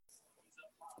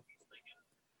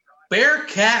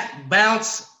Bearcat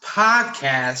Bounce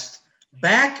podcast,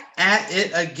 back at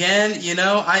it again.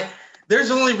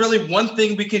 There's only really one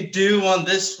thing we can do on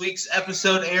this week's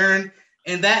episode, Aaron,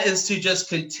 and that is to just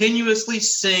continuously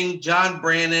sing John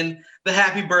Brannen the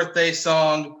Happy Birthday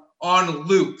song on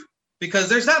loop, because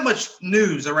there's not much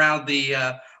news around the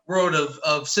world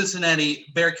of Cincinnati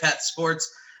Bearcat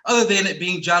sports other than it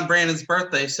being John Brannen's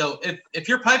birthday. So if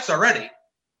your pipes are ready,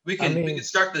 we can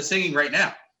start the singing right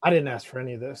now. I didn't ask for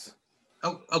any of this.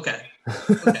 Oh, okay.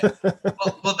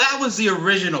 Well, that was the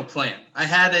original plan.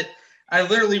 I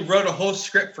literally wrote a whole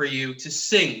script for you to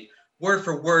sing word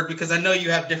for word, because I know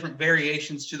you have different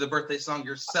variations to the birthday song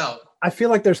yourself. I feel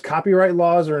like there's copyright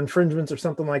laws or infringements or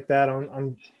something like that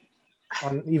on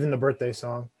even the birthday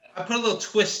song. I put a little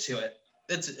twist to it.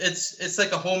 It's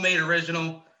like a homemade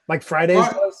original. Like Fridays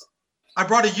does? I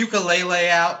brought a ukulele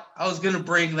out. I was going to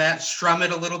bring that, strum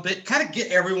it a little bit, kind of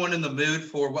get everyone in the mood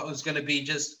for what was going to be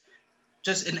just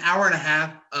an hour and a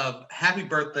half of happy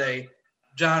birthday,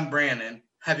 John Brannen.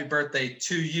 Happy birthday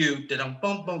to you,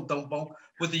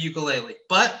 with the ukulele.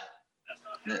 But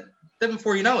then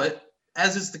before you know it,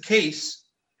 as is the case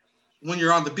when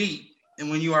you're on the beat and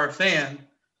when you are a fan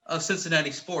of Cincinnati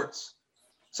sports,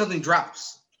 something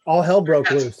drops. All hell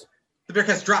broke loose. The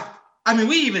Bearcats drop. I mean,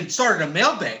 we even started a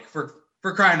mailbag for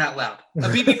crying out loud. A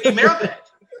BBP mailbag.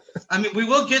 I mean, we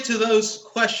will get to those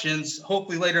questions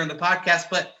hopefully later in the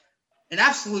podcast, but an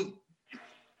absolute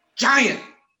giant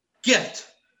gift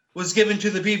was given to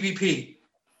the BBP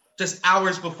just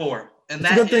hours before. And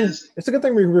it's a good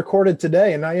thing we recorded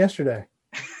today and not yesterday.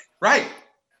 Right.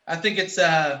 I think it's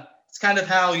kind of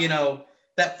how,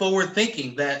 that forward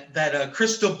thinking, that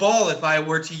crystal ball, if I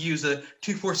were to use a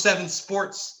 247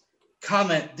 Sports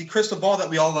comment, the crystal ball that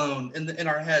we all own in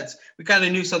our heads, we kind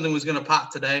of knew something was going to pop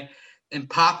today, and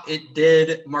pop it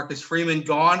did. Marcus Freeman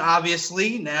gone,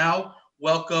 obviously. Now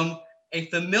welcome a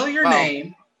familiar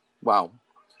name. Wow.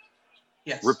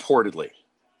 Yes. Reportedly,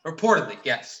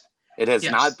 yes. It has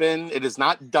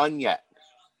not done yet.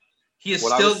 He is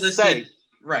still listed.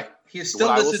 Right. He is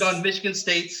still listed on Michigan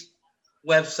State's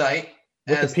website.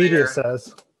 Wikipedia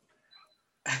says.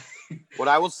 What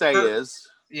I will say is,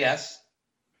 yes,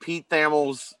 Pete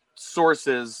Thamel's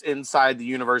sources inside the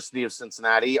University of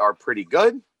Cincinnati are pretty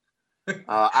good.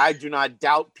 I do not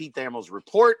doubt Pete Thamel's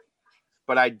report,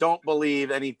 but I don't believe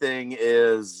anything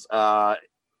is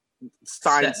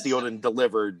signed, sealed, and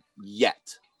delivered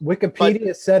yet.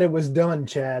 Wikipedia said it was done,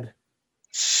 Chad.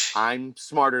 I'm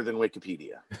smarter than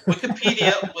Wikipedia.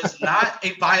 Wikipedia was not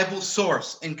a viable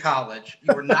source in college.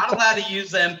 You were not allowed to use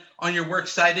them on your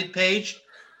works cited page.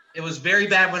 It was very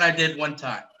bad when I did one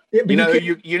time. You know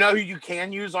who you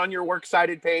can use on your works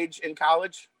cited page in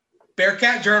college?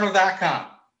 BearcatJournal.com.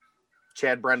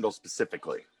 Chad Brendel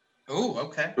specifically. Oh,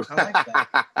 okay. I like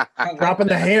that. Dropping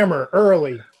the hammer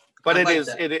early. But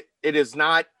it is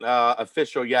not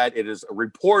official yet. It is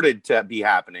reported to be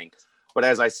happening. But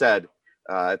as I said,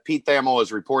 Pete Thamel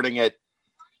is reporting it.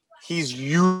 He's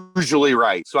usually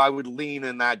right. So I would lean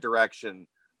in that direction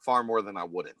far more than I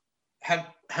wouldn't.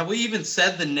 Have we even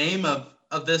said the name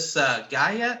of this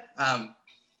guy yet?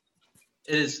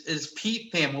 It is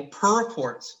Pete Thamel, per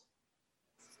reports.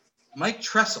 Mike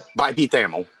Tressel. By Pete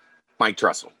Thamel. Mike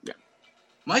Tressel. Yeah.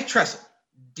 Mike Tressel,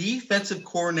 defensive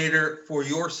coordinator for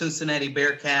your Cincinnati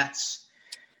Bearcats.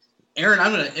 Aaron,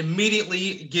 I'm going to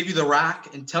immediately give you the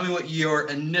rock and tell me what your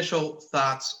initial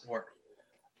thoughts were.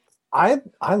 I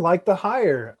like the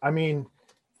hire. I mean,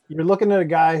 you're looking at a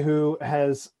guy who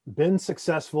has been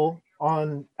successful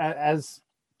as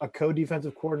a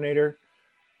co-defensive coordinator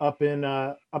up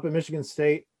at Michigan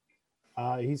State.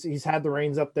 He's had the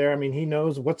reins up there. I mean, he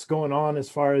knows what's going on as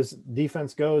far as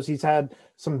defense goes. He's had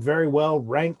some very well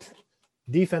ranked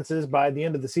defenses by the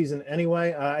end of the season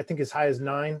anyway. I think as high as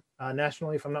 9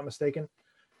 nationally, if I'm not mistaken.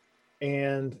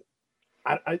 And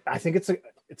I think it's a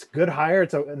good hire.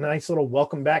 It's a nice little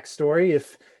welcome back story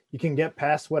if you can get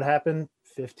past what happened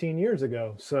 15 years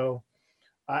ago. So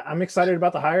I'm excited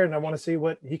about the hire, and I want to see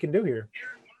what he can do here.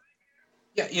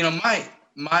 Yeah,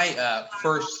 my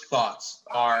first thoughts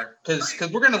are because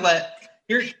we're going to let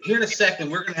here in a second,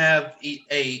 we're going to have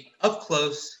a up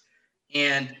close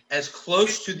and as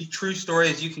close to the true story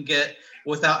as you can get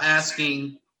without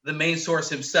asking the main source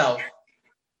himself.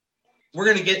 We're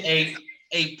going to get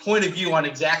a point of view on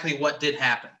exactly what did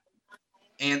happen.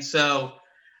 And so,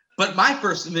 but my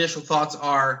first initial thoughts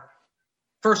are,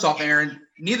 first off, Aaron,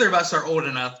 neither of us are old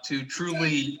enough to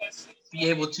truly be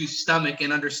able to stomach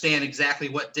and understand exactly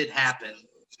what did happen.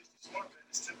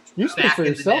 You speak for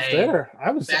yourself there.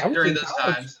 I was during those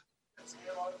times.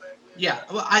 Yeah,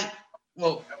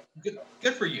 well,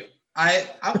 good for you. I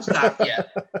was not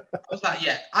yet. It's not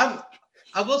yet.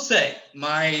 I will say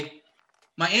my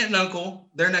aunt and uncle,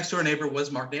 their next door neighbor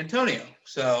was Mark D'Antonio.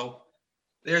 So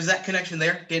there's that connection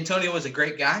there. D'Antonio was a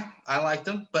great guy. I liked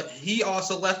him, but he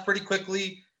also left pretty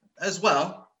quickly as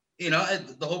well. You know,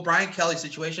 the whole Brian Kelly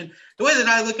situation. The way that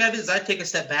I look at it is I take a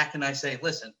step back and I say,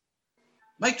 listen,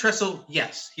 Mike Tressel,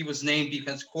 yes, he was named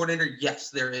defense coordinator. Yes,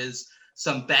 there is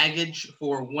some baggage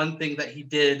for one thing that he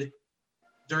did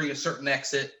during a certain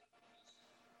exit.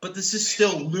 But this is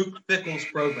still Luke Fickell's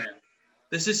program.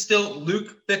 This is still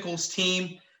Luke Fickell's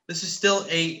team. This is still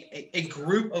a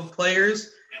group of players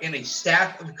and a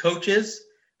staff of coaches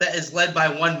that is led by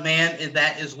one man, and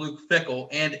that is Luke Fickell.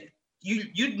 And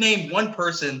you'd name one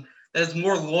person that is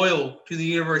more loyal to the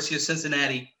University of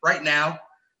Cincinnati right now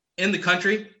in the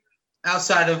country,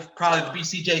 outside of probably the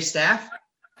BCJ staff,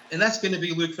 and that's going to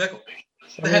be Luke Fickell.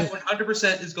 That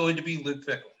 100% is going to be Luke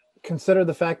Fickell. Consider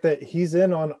the fact that he's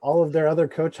in on all of their other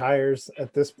coach hires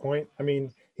at this point. I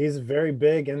mean, he's very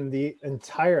big in the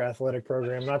entire athletic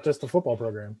program, not just the football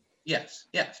program. Yes.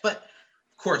 But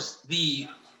of course,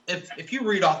 if you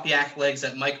read off the accolades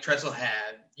that Mike Tressel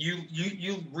had,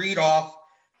 you read off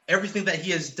everything that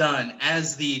he has done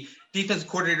as the defense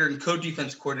coordinator and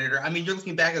co-defense coordinator. I mean, you're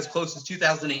looking back as close as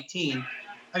 2018.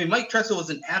 I mean, Mike Tressel was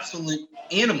an absolute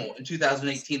animal in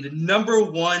 2018, the number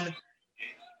one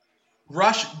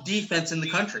rush defense in the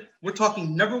country. We're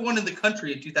talking number one in the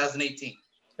country in 2018.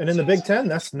 And in the Big Ten,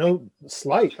 that's no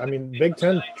slight. I mean, Big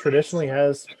Ten traditionally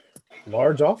has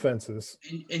large offenses.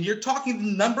 And you're talking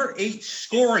the number 8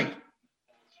 scoring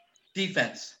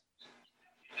defense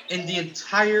in the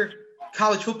entire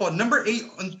college football, number 8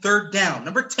 on third down,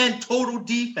 number 10 total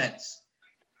defense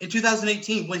in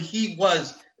 2018 when he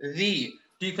was the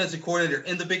defensive coordinator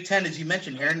in the Big Ten, as you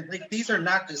mentioned, Aaron. Like, these are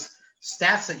not just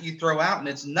stats that you throw out and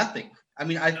it's nothing. I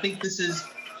mean, I think this is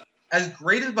as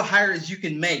great of a hire as you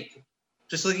can make,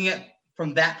 just looking at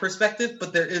from that perspective,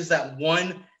 but there is that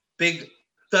one big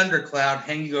thundercloud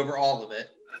hanging over all of it.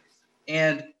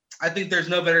 And I think there's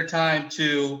no better time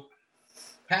to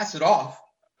pass it off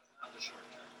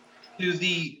to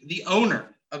the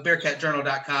owner of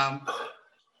BearcatJournal.com.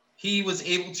 He was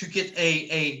able to get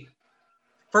a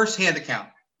firsthand account,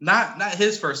 not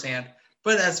his firsthand,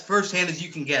 but as firsthand as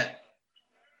you can get.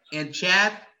 And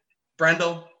Chad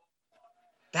Brendel,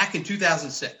 back in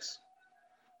 2006.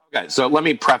 Okay, so let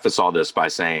me preface all this by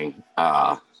saying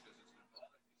I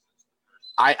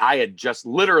had just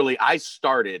literally I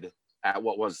started at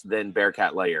what was then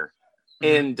Bearcat Layer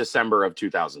in December of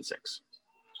 2006.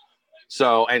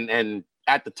 So and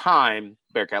at the time,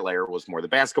 Bearcat Layer was more the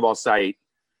basketball site.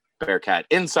 Bearcat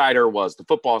Insider was the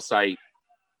football site.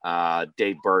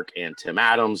 Dave Burke and Tim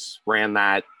Adams ran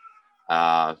that.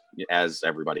 As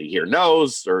everybody here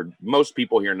knows, or most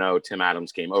people here know, Tim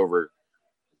Adams came over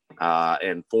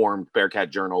and formed Bearcat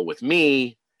Journal with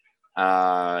me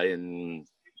in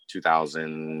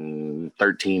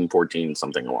 2013, 14,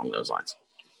 something along those lines.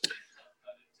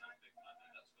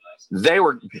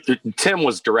 Tim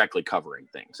was directly covering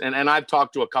things. And I've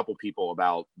talked to a couple people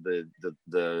about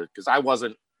because I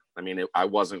wasn't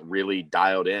really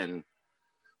dialed in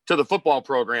to the football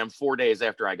program 4 days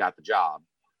after I got the job.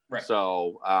 Right.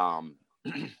 So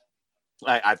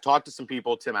I've talked to some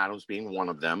people, Tim Adams being one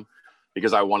of them,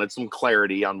 because I wanted some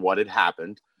clarity on what had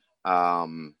happened.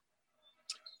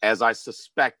 As I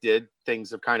suspected,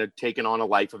 things have kind of taken on a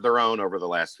life of their own over the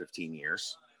last 15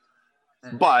 years.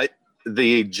 Mm-hmm. But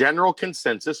the general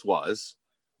consensus was,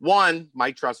 one,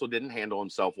 Mike Tressel didn't handle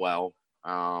himself well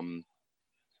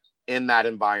in that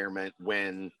environment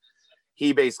when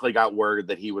he basically got word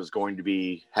that he was going to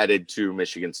be headed to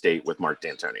Michigan State with Mark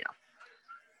D'Antonio.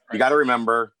 You got to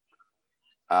remember,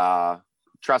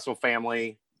 Tressel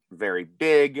family, very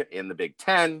big in the Big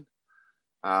Ten.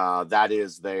 That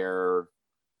is their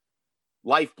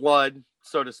lifeblood,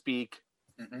 so to speak.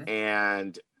 Mm-hmm.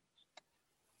 And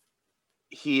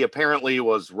he apparently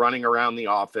was running around the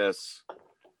office,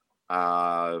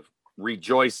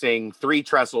 rejoicing 3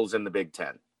 Tressels in the Big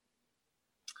Ten.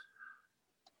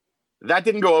 That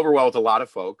didn't go over well with a lot of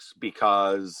folks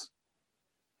because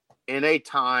in a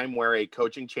time where a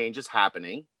coaching change is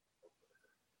happening,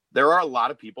 there are a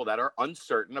lot of people that are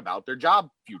uncertain about their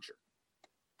job future,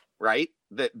 right?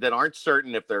 That aren't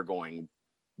certain if they're going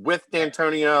with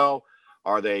D'Antonio.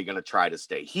 Are they going to try to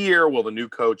stay here? Will the new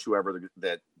coach, whoever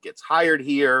that gets hired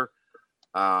here,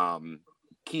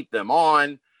 keep them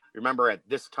on? Remember at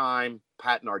this time,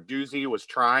 Pat Narduzzi was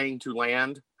trying to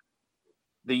land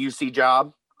the UC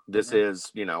job. This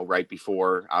is, right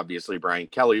before, obviously, Brian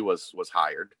Kelly was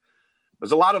hired.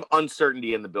 There's a lot of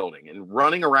uncertainty in the building, and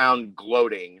running around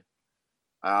gloating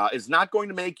is not going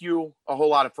to make you a whole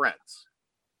lot of friends.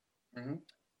 Mm-hmm.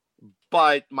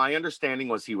 But my understanding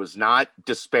was he was not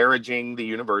disparaging the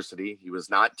university. He was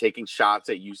not taking shots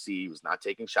at UC. He was not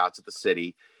taking shots at the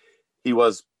city. He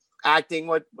was acting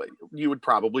what you would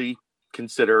probably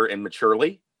consider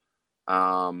immaturely.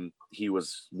 He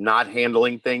was not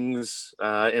handling things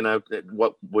in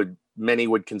what many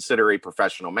would consider a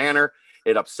professional manner.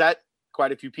 It upset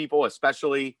quite a few people,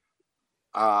 especially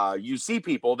UC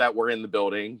people that were in the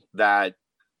building that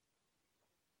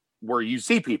were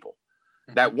UC people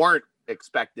that weren't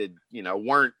expected,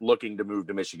 weren't looking to move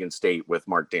to Michigan State with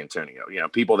Mark D'Antonio.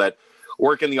 People that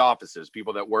work in the offices,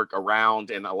 people that work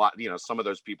around, and a lot, some of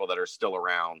those people that are still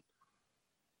around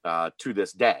to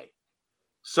this day.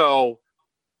 So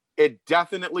it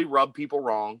definitely rubbed people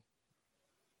wrong.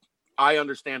 I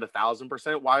understand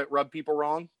 1,000% why it rubbed people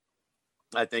wrong.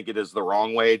 I think it is the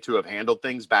wrong way to have handled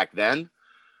things back then.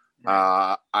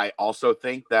 I also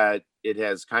think that it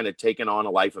has kind of taken on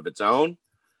a life of its own.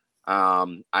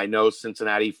 I know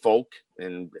Cincinnati folk,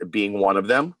 and being one of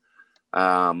them,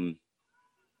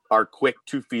 are quick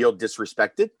to feel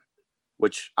disrespected,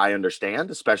 which I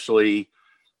understand, especially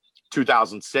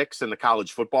 2006 in the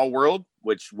college football world,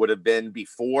 which would have been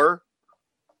before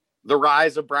the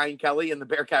rise of Brian Kelly and the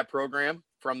Bearcat program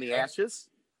from the ashes.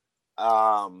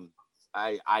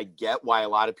 I get why a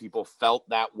lot of people felt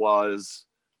that was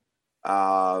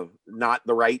not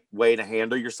the right way to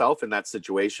handle yourself in that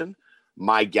situation.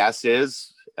 My guess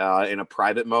is in a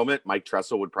private moment, Mike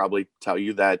Tressel would probably tell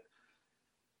you that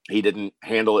he didn't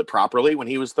handle it properly when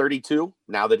he was 32.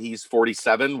 Now that he's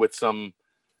 47 with some,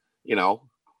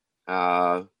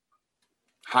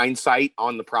 hindsight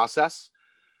on the process.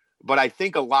 But I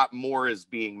think a lot more is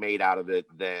being made out of it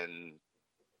than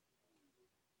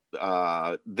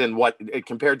what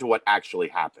compared to what actually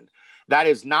happened. That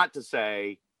is not to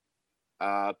say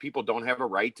people don't have a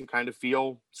right to kind of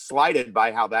feel slighted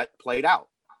by how that played out.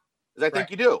 Because I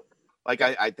think you do. Like,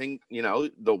 I think,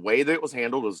 the way that it was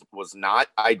handled was not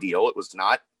ideal. It was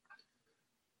not,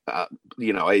 a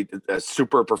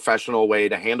super professional way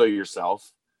to handle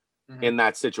yourself in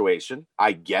that situation.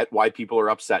 I get why people are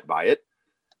upset by it.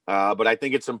 But I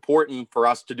think it's important for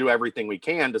us to do everything we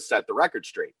can to set the record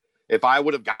straight. If I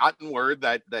would have gotten word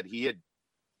that he had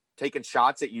taken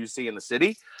shots at UC in the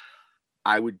city,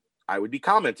 I would be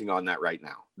commenting on that right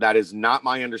now. That is not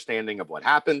my understanding of what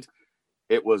happened.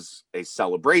 It was a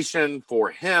celebration for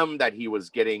him that he was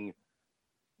getting,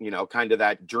 kind of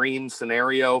that dream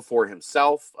scenario for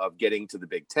himself of getting to the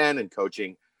Big Ten and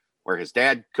coaching where his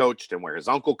dad coached and where his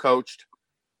uncle coached.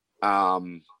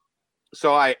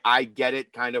 So I get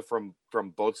it kind of from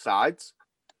both sides.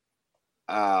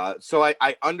 So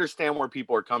I understand where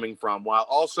people are coming from, while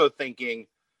also thinking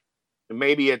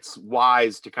maybe it's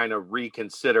wise to kind of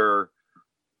reconsider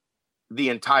the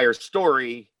entire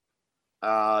story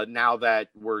now that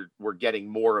we're getting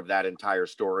more of that entire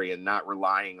story and not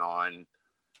relying on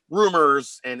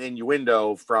rumors and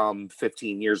innuendo from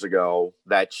 15 years ago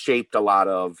that shaped a lot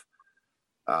of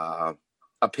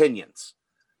opinions.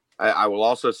 I will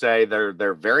also say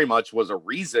there very much was a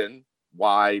reason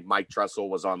why Mike Tressel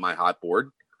was on my hot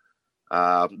board.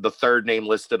 The third name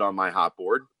listed on my hot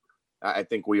board. I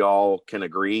think we all can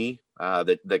agree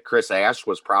that Chris Ash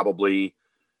was probably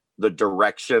the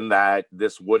direction that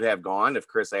this would have gone if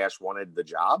Chris Ash wanted the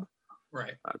job.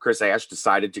 Right. Chris Ash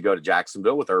decided to go to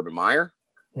Jacksonville with Urban Meyer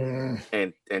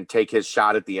and take his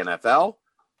shot at the NFL.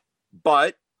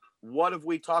 But what have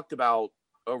we talked about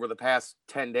over the past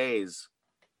 10 days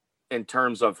in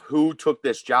terms of who took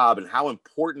this job and how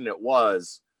important it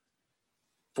was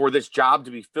for this job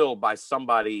to be filled by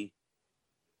somebody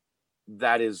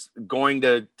that is going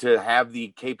to have the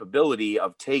capability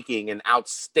of taking an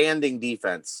outstanding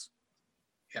defense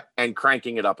and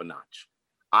cranking it up a notch.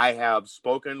 I have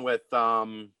spoken with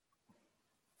a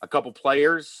couple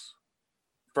players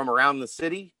from around the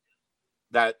city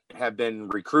that have been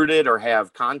recruited or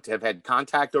have had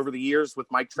contact over the years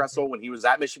with Mike Tressel when he was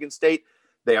at Michigan State.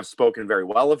 They have spoken very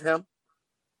well of him.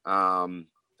 And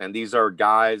these are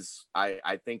guys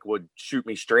I think would shoot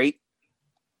me straight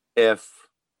if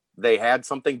they had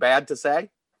something bad to say.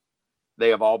 They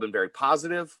have all been very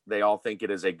positive. They all think it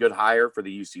is a good hire for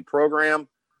the UC program.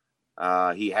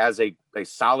 He has a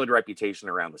solid reputation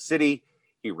around the city.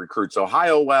 He recruits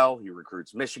Ohio well. He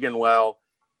recruits Michigan well.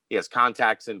 He has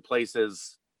contacts in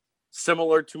places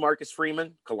similar to Marcus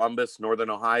Freeman, Columbus, Northern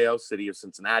Ohio, city of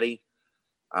Cincinnati.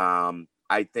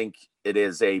 I think it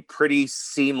is a pretty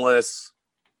seamless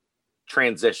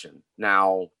transition.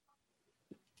 Now,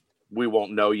 we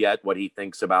won't know yet what he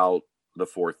thinks about the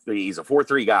 4-3. He's a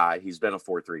 4-3 guy. He's been a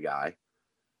 4-3 guy.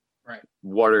 Right.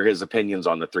 What are his opinions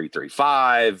on the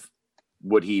 3-3-5?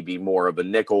 Would he be more of a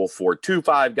nickel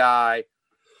 4-2-5 guy?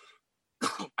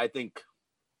 I think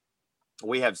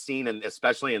we have seen, and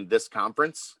especially in this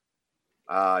conference,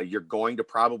 you're going to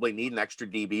probably need an extra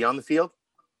DB on the field.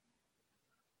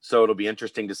 So it'll be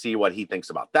interesting to see what he thinks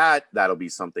about that. That'll be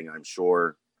something I'm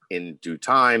sure in due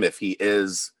time, if he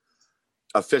is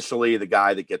officially the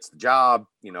guy that gets the job,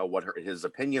 what his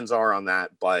opinions are on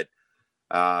that. But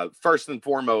first and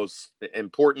foremost,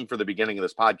 important for the beginning of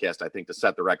this podcast, I think, to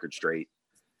set the record straight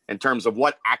in terms of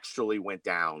what actually went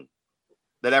down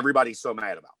that everybody's so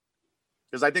mad about.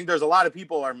 Because I think there's a lot of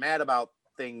people are mad about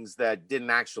things that didn't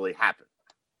actually happen.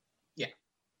 Yeah.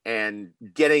 And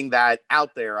getting that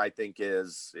out there, I think,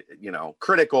 is,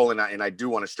 critical. And I do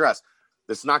want to stress,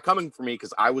 this is not coming from me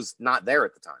because I was not there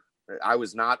at the time. I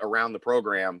was not around the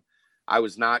program. I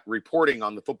was not reporting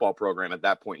on the football program at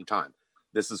that point in time.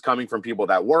 This is coming from people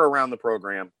that were around the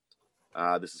program.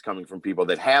 This is coming from people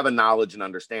that have a knowledge and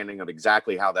understanding of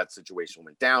exactly how that situation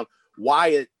went down, why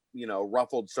it,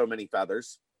 ruffled so many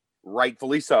feathers,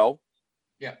 rightfully so.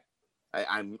 Yeah.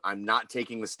 I'm not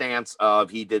taking the stance of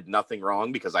he did nothing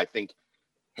wrong, because I think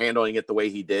handling it the way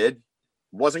he did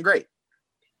wasn't great.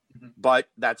 Mm-hmm. But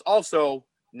that's also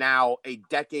now a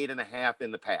decade and a half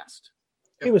in the past.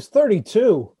 He was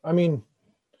 32. I mean,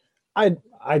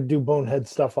 I do bonehead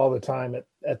stuff all the time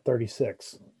at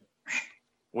 36.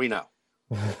 We know.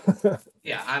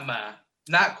 Yeah, I'm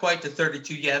not quite to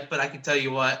 32 yet, but I can tell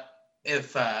you what,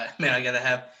 if I got to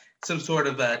have some sort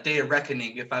of a day of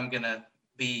reckoning if I'm going to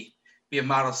be a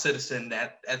model citizen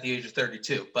at the age of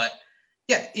 32. But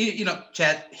yeah,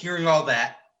 Chad, hearing all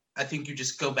that, I think you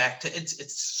just go back to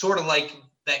it's sort of like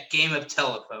that game of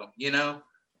telephone,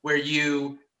 where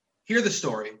you hear the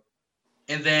story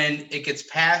and then it gets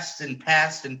passed and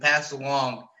passed and passed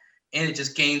along, and it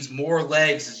just gains more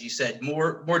legs, as you said.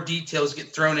 More details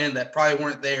get thrown in that probably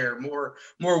weren't there. More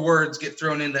words get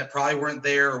thrown in that probably weren't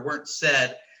there or weren't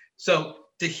said. So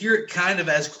to hear it kind of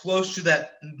as close to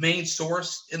that main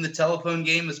source in the telephone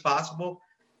game as possible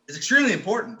is extremely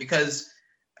important, because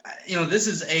this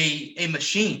is a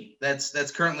machine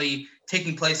that's currently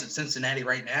taking place at Cincinnati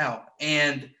right now,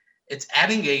 and it's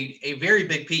adding a very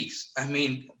big piece. I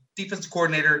mean, defensive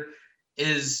coordinator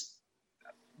is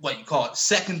what you call it,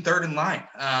 second, third in line.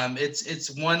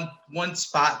 It's one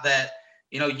spot that,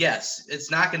 yes, it's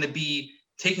not going to be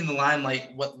taking the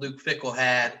limelight what Luke Fickell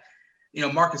had.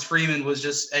 Marcus Freeman was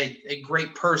just a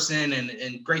great person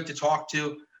and great to talk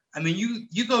to. I mean,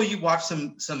 you watch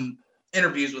some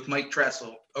interviews with Mike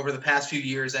Tressel over the past few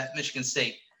years at Michigan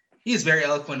State. He is very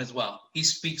eloquent as well. He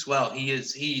speaks well.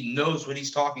 He knows what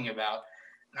he's talking about.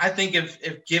 I think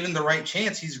if given the right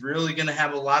chance, he's really going to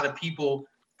have a lot of people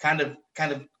kind of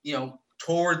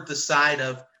toward the side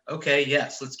of, okay,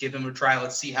 yes, let's give him a try.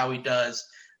 Let's see how he does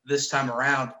this time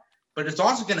around. But it's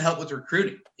also going to help with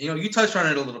recruiting. You touched on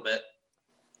it a little bit.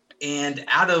 And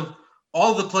out of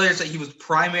all the players that he was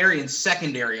primary and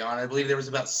secondary on, I believe there was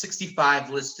about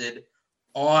 65 listed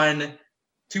on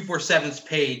 247's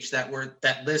page that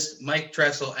list Mike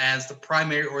Tressel as the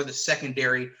primary or the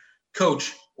secondary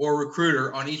coach or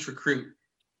recruiter on each recruit.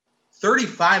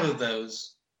 35 of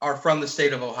those are from the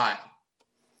state of Ohio.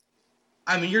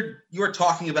 I mean, you're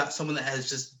talking about someone that has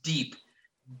just deep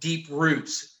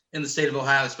roots in the state of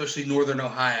Ohio, especially Northern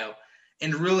Ohio,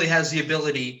 and really has the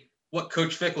ability, what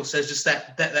Coach Fickell says, just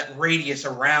that radius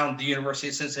around the University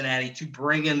of Cincinnati to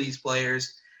bring in these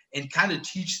players and kind of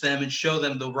teach them and show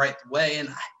them the right way. And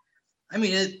I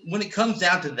mean, when it comes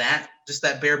down to that, just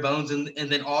that bare bones, and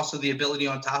then also the ability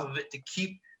on top of it to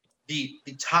keep the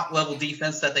top level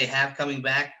defense that they have coming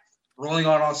back, rolling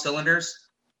on all cylinders,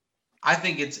 I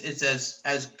think it's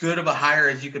as good of a hire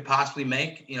as you could possibly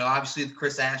make. Obviously the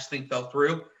Chris Ash thing fell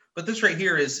through, but this right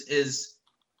here is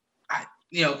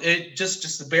it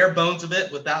just the bare bones of it,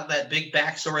 without that big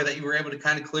backstory that you were able to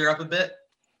kind of clear up a bit.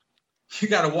 You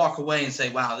got to walk away and say,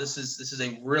 wow, this is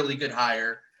a really good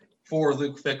hire for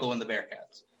Luke Fickell and the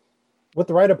Bearcats. With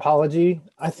the right apology,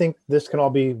 I think this can all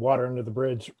be water under the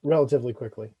bridge relatively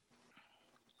quickly.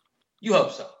 You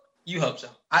hope so.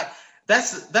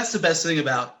 That's the best thing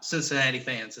about Cincinnati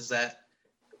fans, is that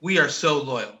we are so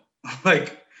loyal.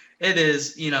 Like, it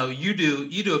is, you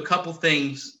do a couple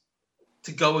things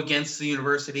to go against the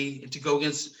university and to go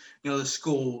against, the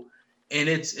school. And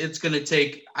it's going to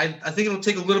take, I think it'll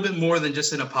take a little bit more than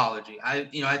just an apology.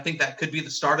 I think that could be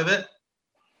the start of it,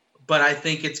 but I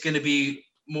think it's going to be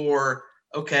more,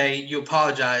 okay, you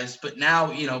apologize, but now,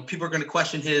 people are going to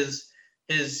question his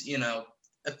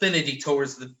affinity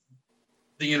towards the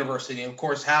university. And of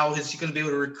course, how is he going to be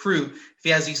able to recruit if he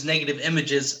has these negative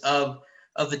images of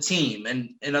the team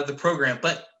and of the program?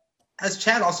 But as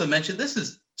Chad also mentioned, this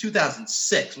is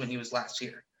 2006 when he was last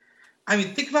here. I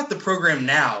mean, think about the program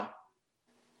now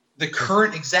the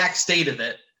current exact state of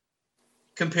it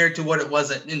compared to what it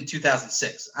was in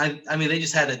 2006. I mean, they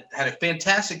just had a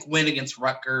fantastic win against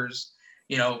Rutgers.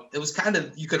 You know, it was kind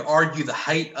of, you could argue, the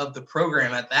height of the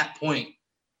program at that point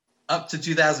up to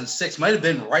 2006 might have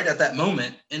been right at that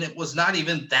moment, and it was not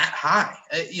even that high.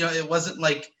 You know, it wasn't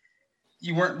like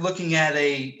you weren't looking at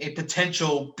a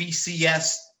potential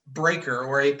BCS breaker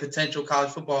or a potential college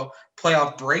football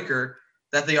playoff breaker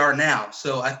that they are now.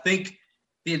 So I think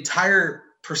the entire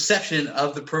perception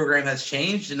of the program has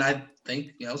changed, and I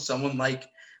think, you know, someone like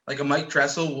a Mike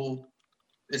Tressel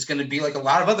is going to be like a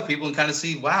lot of other people and kind of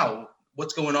see, wow,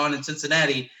 what's going on in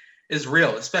Cincinnati is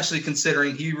real, especially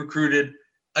considering he recruited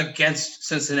against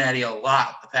Cincinnati a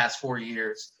lot the past 4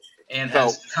 years and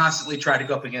has constantly tried to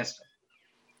go up against them.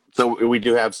 So we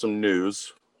do have some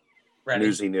news. Ready?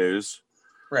 Newsy news.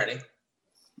 Ready.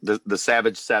 The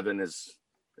Savage Seven is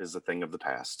a thing of the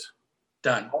past.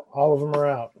 Done. All of them are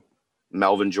out.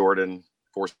 Melvin Jordan,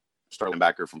 four-star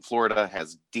linebacker from Florida,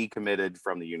 has decommitted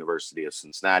from the University of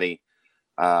Cincinnati.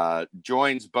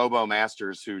 Joins Bobo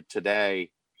Masters, who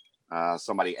today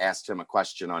somebody asked him a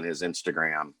question on his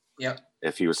Instagram. Yep.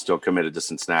 If he was still committed to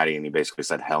Cincinnati, and he basically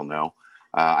said, hell no.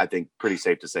 I think pretty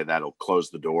safe to say that'll close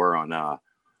the door on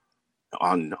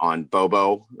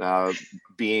Bobo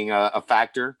being a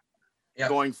factor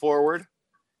going forward.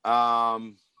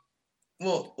 Well,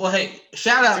 hey,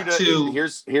 shout out to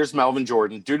here's Melvin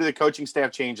Jordan. Due to the coaching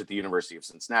staff change at the University of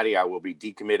Cincinnati, I will be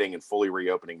decommitting and fully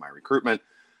reopening my recruitment.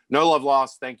 No love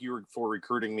lost. Thank you for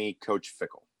recruiting me, Coach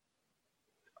Fickle.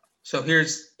 So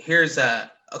here's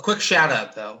a quick shout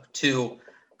out though to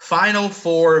Final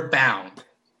Four Bound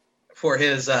for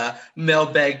his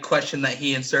mailbag question that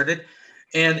he inserted.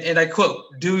 And I quote,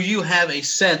 "Do you have a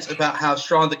sense about how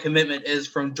strong the commitment is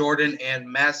from Jordan and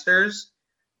Masters?"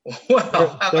 Well, how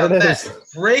about that?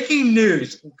 Breaking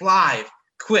news, live,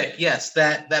 quick. Yes,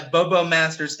 that Bobo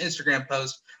Masters Instagram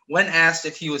post, when asked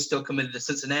if he was still committed to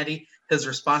Cincinnati, his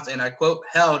response, and I quote,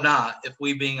 "Hell nah, if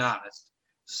we being honest."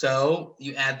 So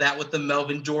you add that with the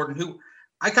Melvin Jordan, who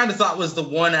I kind of thought was the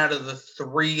one out of the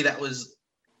three that was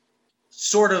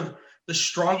sort of the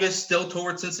strongest still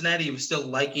towards Cincinnati. He was still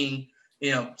liking,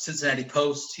 you know, Cincinnati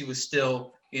posts. He was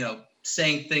still, you know,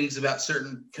 saying things about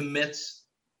certain commits,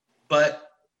 but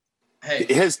hey,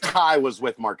 his tie was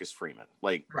with Marcus Freeman.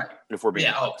 Like, right. If we're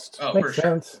being honest, makes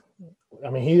sense. I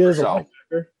mean, he is a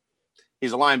linebacker.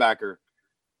 He's a linebacker.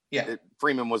 Yeah,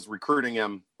 Freeman was recruiting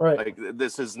him. Right. Like,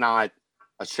 this is not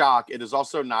a shock. It is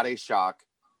also not a shock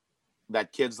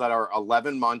that kids that are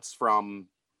 11 months from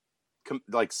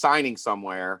like signing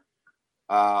somewhere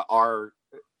are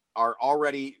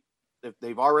already, if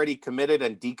they've already committed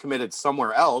and decommitted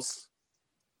somewhere else.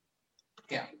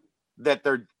 Yeah, that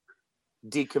they're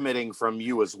decommitting from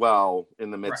you as well in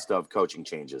the midst of coaching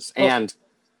changes. And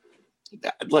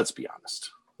let's be honest,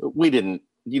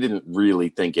 you didn't really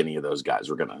think any of those guys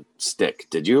were going to stick,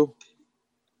 did you?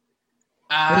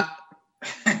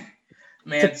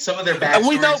 Man, some of their backstories.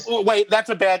 We know. Wait, that's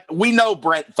a bad. We know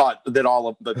Brent thought that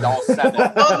all seven.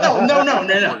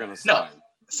 No.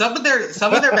 Some of their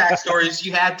backstories,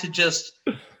 you had to just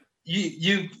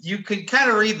you could kind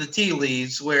of read the tea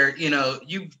leaves where, you know,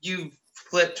 you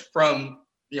flipped from,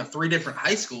 you know, 3 different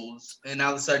high schools, and now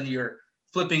all of a sudden you're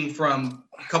flipping from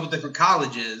a couple different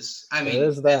colleges. I mean,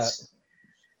 there's that.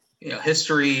 You know,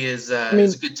 history is a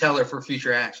good teller for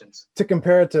future actions. To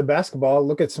compare it to basketball,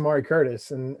 look at Samari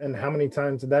Curtis and how many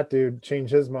times did that dude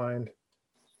change his mind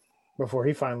before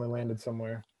he finally landed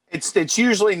somewhere. It's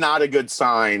usually not a good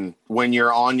sign when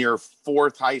you're on your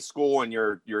 4th high school and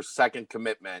your 2nd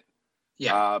commitment.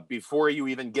 Yeah. Before you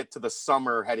even get to the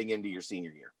summer heading into your senior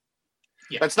year.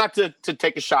 Yeah. That's not to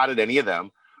take a shot at any of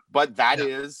them, but that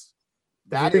is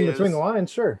between the lines,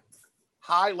 sure.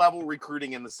 High level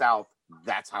recruiting in the South.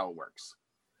 That's how it works.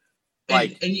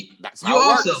 That's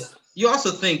how it works. You also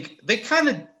think they kind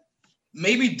of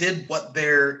maybe did what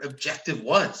their objective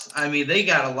was. I mean, they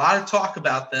got a lot of talk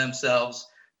about themselves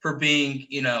for being,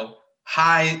 you know,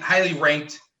 highly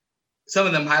ranked. Some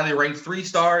of them highly ranked 3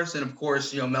 stars, and of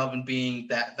course, you know, Melvin being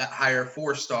that higher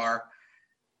 4-star.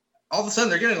 All of a sudden,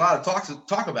 they're getting a lot of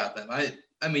talk about them. I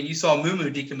mean, you saw Mumu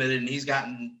decommitted, and he's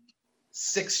gotten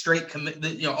 6 straight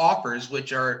offers,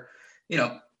 which are, you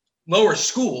know, lower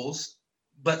schools,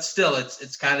 but still,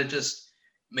 it's kind of just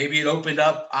maybe it opened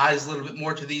up eyes a little bit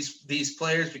more to these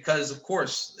players, because of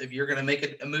course, if you're going to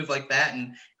make a move like that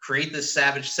and create this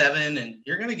Savage 7, and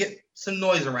you're going to get some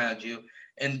noise around you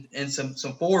and some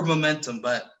forward momentum,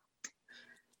 but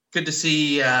good to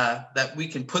see that we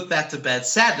can put that to bed.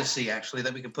 Sad to see, actually,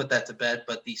 that we can put that to bed,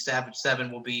 but the Savage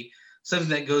 7 will be something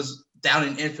that goes down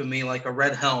in infamy like a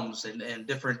Red Helms and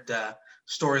different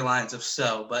storylines if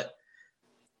so. But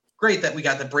great that we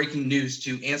got the breaking news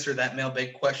to answer that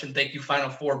mailbag question. Thank you, Final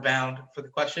Four Bound, for the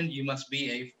question. You must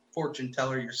be a fortune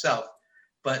teller yourself.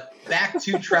 But back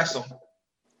to Tressel.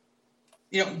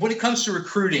 When it comes to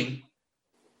recruiting,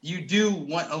 you do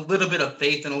want a little bit of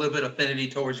faith and a little bit of affinity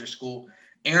towards your school.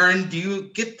 Aaron, do you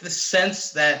get the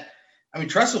sense that,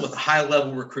 Tressel was a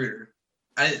high-level recruiter.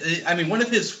 One of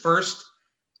his first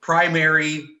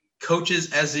primary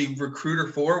coaches as a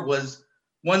recruiter was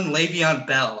one Le'Veon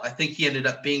Bell. I think he ended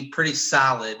up being pretty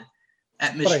solid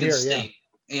at Michigan State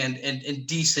and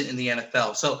decent in the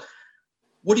NFL. So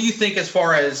what do you think as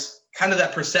far as kind of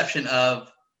that perception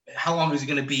of how long is he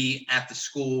going to be at the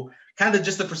school, kind of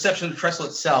just the perception of Tressel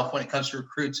itself when it comes to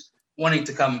recruits wanting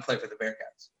to come and play for the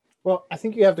Bearcats? Well, I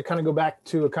think you have to kind of go back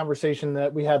to a conversation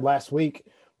that we had last week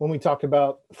when we talked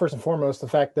about, first and foremost, the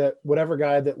fact that whatever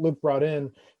guy that Luke brought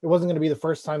in, it wasn't going to be the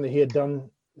first time that he had done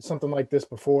something like this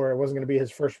before. It wasn't going to be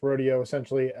his first rodeo,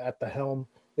 essentially, at the helm,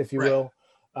 if you will.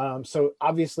 So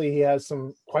obviously he has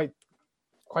some quite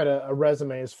a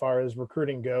resume as far as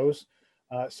recruiting goes.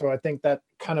 So I think that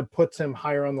kind of puts him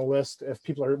higher on the list if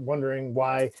people are wondering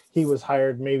why he was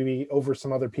hired maybe over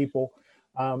some other people.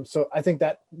 So I think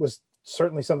that was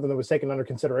certainly something that was taken under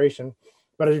consideration.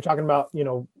 But as you're talking about,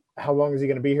 how long is he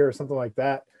going to be here or something like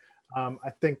that, I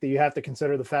think that you have to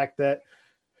consider the fact that,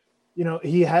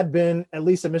 he had been, at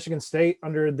least at Michigan State,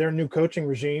 under their new coaching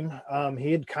regime.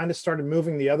 He had kind of started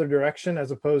moving the other direction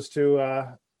as opposed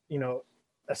to,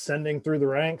 ascending through the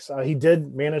ranks. He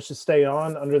did manage to stay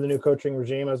on under the new coaching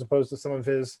regime as opposed to some of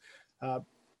his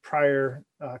prior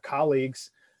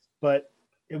colleagues, but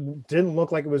it didn't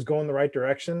look like it was going the right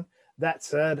direction. That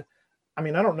said, I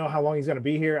don't know how long he's going to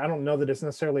be here. I don't know that it's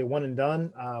necessarily one and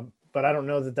done, but I don't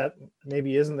know that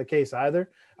maybe isn't the case either.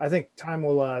 I think time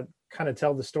will kind of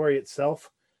tell the story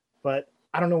itself, but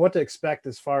I don't know what to expect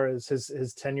as far as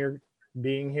his tenure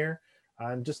being here.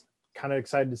 I'm just kind of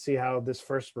excited to see how this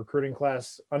first recruiting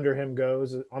class under him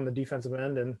goes on the defensive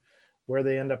end and where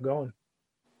they end up going.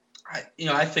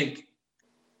 I think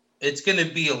it's going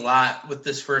to be a lot with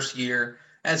this first year,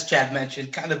 as Chad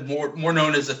mentioned, kind of more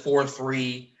known as a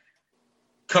 4-3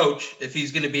 coach, if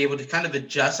he's going to be able to kind of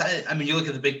adjust. You look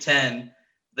at the Big Ten,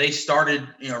 they started,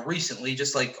 recently,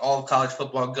 just like all of college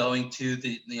football, going to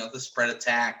the spread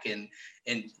attack and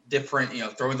different,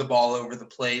 throwing the ball over the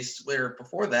place. Where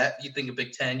before that, you think of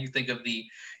Big Ten, you think of the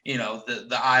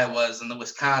Iowas and the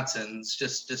Wisconsins,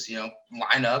 just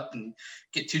line up and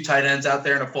get two tight ends out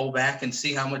there and a fullback and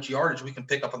see how much yardage we can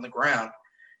pick up on the ground.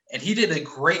 And he did a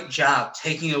great job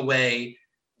taking away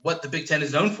what the Big Ten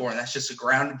is known for, and that's just a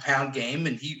ground and pound game.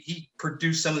 And he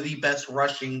produced some of the best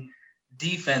rushing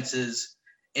defenses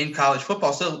in college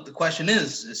football. So the question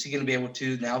is he going to be able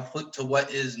to now flip to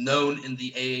what is known in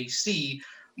the AAC,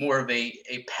 more of a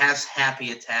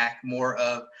pass-happy attack, more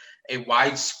of a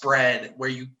widespread where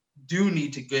you do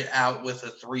need to get out with a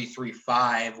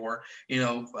 3-3-5 or, a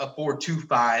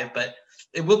 4-2-5. But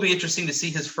it will be interesting to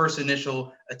see his first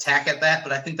initial attack at that.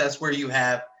 But I think that's where you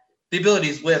have the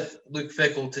abilities with Luke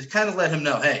Fickell to kind of let him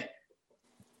know, hey,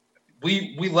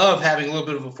 we love having a little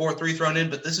bit of a 4-3 thrown in,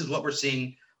 but this is what we're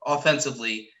seeing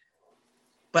offensively.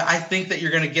 But I think that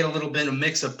you're going to get a little bit of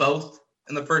mix of both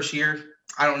in the first year.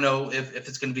 I don't know if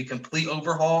it's going to be a complete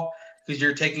overhaul because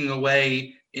you're taking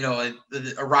away, a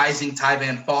rising Ty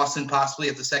Van Fossen possibly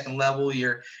at the second level.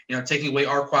 You're, taking away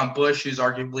Arquon Bush, who's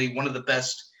arguably one of the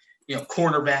best,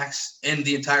 cornerbacks in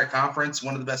the entire conference,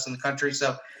 one of the best in the country.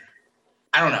 So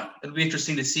I don't know. It'll be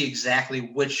interesting to see exactly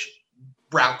which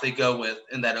route they go with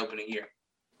in that opening year.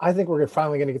 I think we're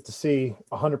finally going to get to see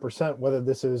 100% whether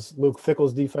this is Luke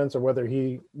Fickell's defense or whether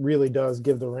he really does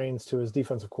give the reins to his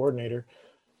defensive coordinator.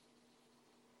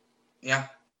 Yeah.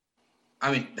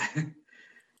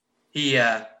 He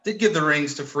did give the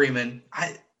reins to Freeman.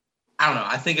 I don't know.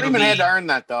 I think Freeman had to earn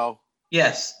that, though.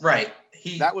 Yes, right.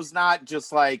 That was not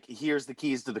just like, here's the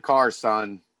keys to the car,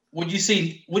 son. Would you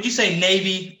say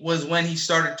Navy was when he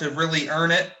started to really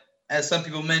earn it, as some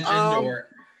people mentioned, or?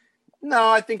 No,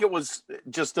 I think it was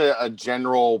just a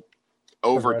general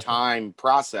over time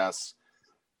process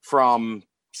from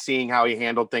seeing how he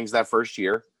handled things that first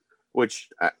year, which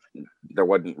there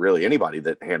wasn't really anybody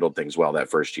that handled things well that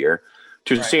first year,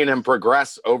 to seeing him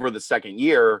progress over the second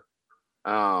year.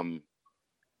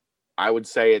 I would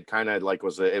say it kind of like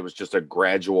it was just a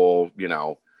gradual,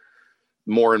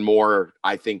 more and more,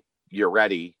 I think you're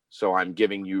ready. So I'm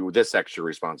giving you this extra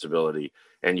responsibility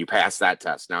and you pass that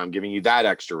test. Now I'm giving you that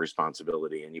extra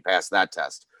responsibility and you pass that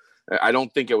test. I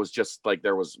don't think it was just like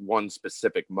there was one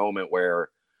specific moment where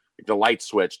the light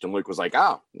switched and Luke was like,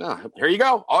 oh, no, here you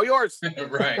go. All yours.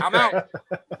 Right. I'm out.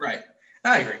 Right.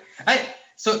 I agree.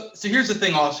 So here's the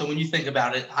thing also, when you think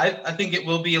about it, I think it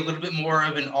will be a little bit more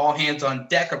of an all hands on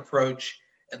deck approach,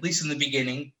 at least in the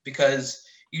beginning, because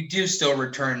you do still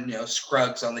return,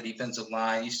 Scruggs on the defensive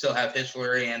line. You still have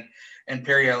Hishler and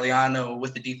Perry Eliano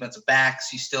with the defensive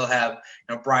backs. You still have,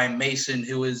 Brian Mason,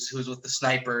 who's with the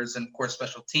Snipers, and of course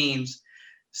special teams.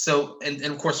 So, and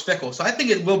of course Fickell. So I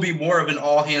think it will be more of an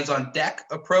all hands on deck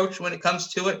approach when it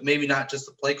comes to it. Maybe not just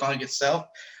the play calling itself,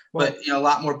 but a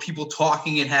lot more people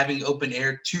talking and having open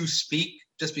air to speak,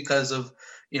 just because of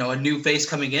a new face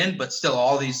coming in, but still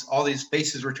all these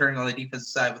faces returning on the defensive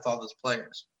side with all those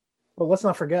players. Well, let's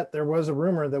not forget there was a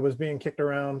rumor that was being kicked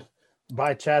around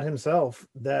by Chad himself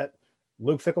that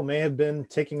Luke Fickell may have been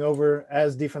taking over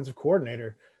as defensive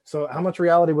coordinator. So how much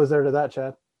reality was there to that,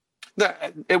 Chad?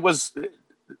 It was.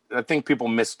 I think people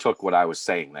mistook what I was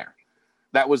saying there.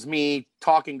 That was me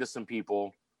talking to some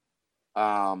people.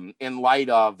 In light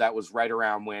of that was right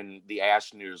around when the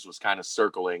Ash news was kind of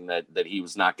circling that he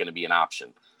was not going to be an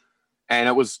option. And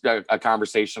it was a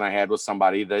conversation I had with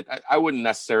somebody that I wouldn't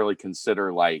necessarily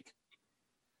consider like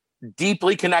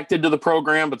deeply connected to the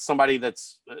program, but somebody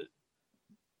that's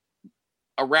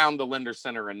around the Linder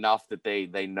Center enough that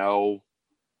they know,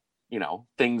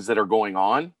 things that are going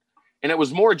on. And it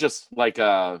was more just like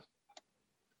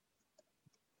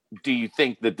do you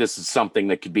think that this is something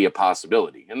that could be a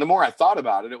possibility? And the more I thought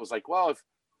about it, it was like, well,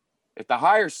 if the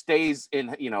hire stays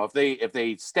in, if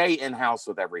they stay in-house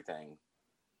with everything,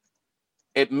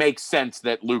 it makes sense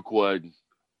that Luke would,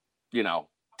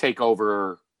 take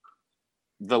over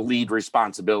the lead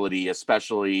responsibility,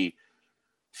 especially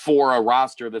for a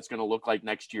roster that's going to look like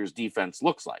next year's defense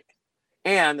looks like.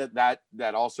 And that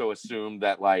also assumed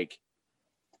that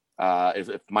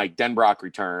if Mike Denbrock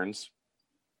returns,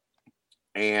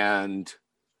 and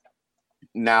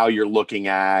now you're looking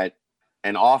at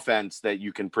an offense that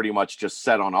you can pretty much just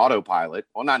set on autopilot.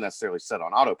 Well, not necessarily set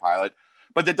on autopilot,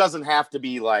 but that doesn't have to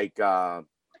be micromanaged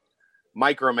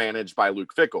by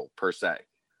Luke Fickell per se.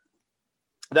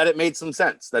 That it made some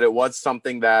sense, that it was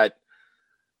something that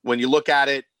when you look at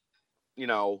it,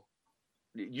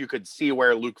 you could see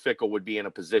where Luke Fickell would be in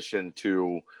a position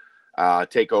to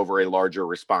take over a larger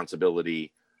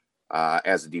responsibility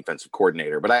as a defensive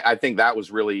coordinator. But I think that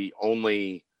was really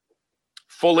only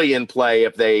fully in play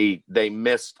if they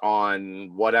missed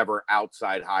on whatever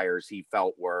outside hires he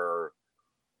felt were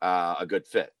a good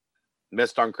fit.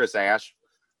 Missed on Chris Ash.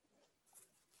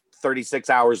 36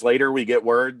 hours later, we get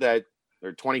word that,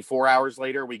 or 24 hours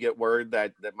later, we get word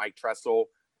that Mike Tressel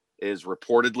is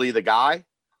reportedly the guy.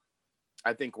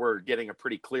 I think we're getting a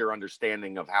pretty clear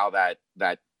understanding of how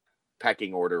that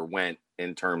pecking order went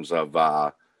in terms of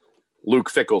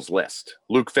Luke Fickell's list,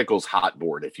 Luke Fickell's hot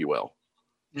board, if you will.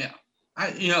 Yeah.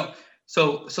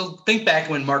 So think back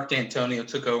when Mark D'Antonio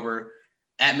took over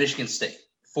at Michigan State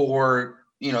for,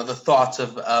 the thoughts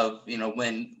of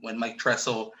when Mike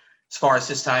Tressel, as far as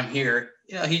his time here,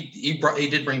 he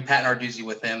did bring Pat Narduzzi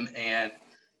with him, and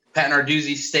Pat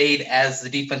Narduzzi stayed as the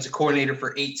defensive coordinator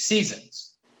for 8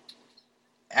 seasons.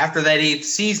 After that 8th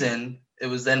season, it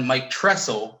was then Mike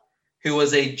Tressel, who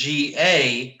was a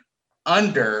GA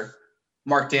under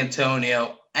Mark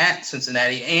D'Antonio at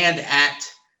Cincinnati and at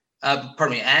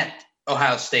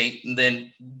Ohio State, and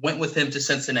then went with him to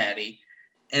Cincinnati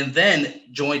and then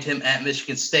joined him at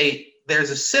Michigan State.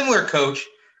 There's a similar coach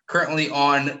currently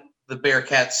on the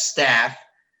Bearcats staff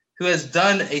who has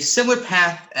done a similar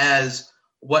path as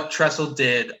what Tressel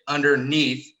did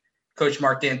underneath Coach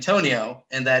Mark D'Antonio,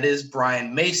 and that is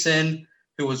Brian Mason,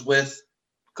 who was with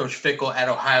Coach Fickell at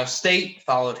Ohio State,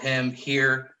 followed him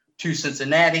here to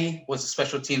Cincinnati, was a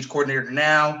special teams coordinator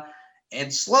now.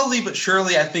 And slowly but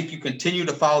surely, I think you continue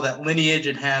to follow that lineage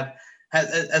and have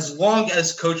as long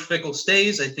as Coach Fickell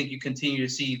stays, I think you continue to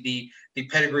see the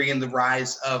pedigree and the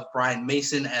rise of Brian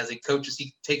Mason as a coach as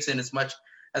he takes in as much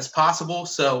as possible.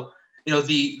 So,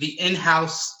 the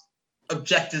in-house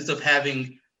objectives of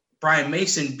having Brian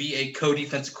Mason be a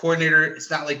co-defensive coordinator,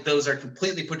 it's not like those are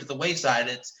completely put to the wayside.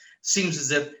 It seems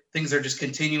as if things are just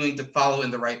continuing to follow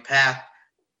in the right path.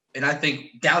 And I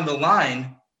think down the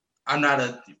line, I'm not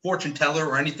a fortune teller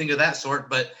or anything of that sort,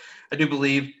 but I do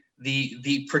believe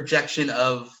the projection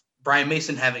of Brian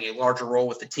Mason having a larger role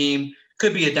with the team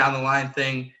could be a down the line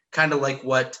thing, kind of like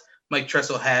what Mike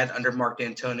Tressel had under Mark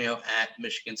D'Antonio at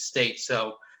Michigan State.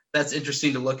 So that's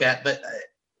interesting to look at. But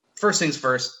first things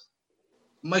first,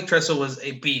 Mike Tressel was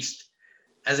a beast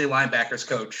as a linebackers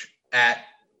coach at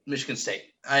Michigan State.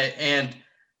 And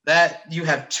that you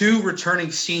have 2 returning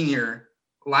senior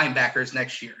linebackers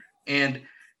next year. And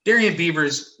Darian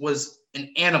Beavers was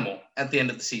an animal at the end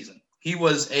of the season. He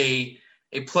was a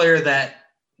player that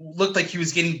looked like he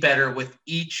was getting better with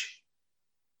each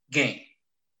game.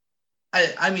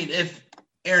 I mean,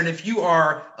 if you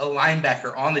are a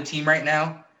linebacker on the team right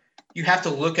now, you have to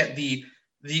look at the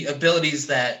abilities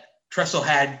that Tressel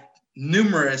had.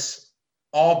 Numerous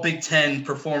all Big Ten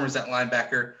performers at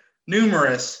linebacker,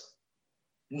 numerous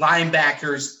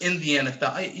linebackers in the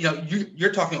NFL. You know,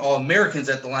 you're talking all Americans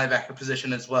at the linebacker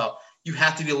position as well. You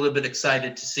have to be a little bit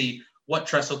excited to see what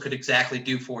Tressel could exactly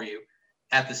do for you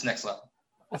at this next level.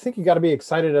 I think you got to be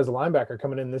excited as a linebacker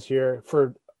coming in this year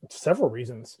for several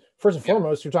reasons. First and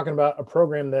foremost, you're talking about a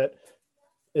program that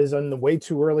is in the way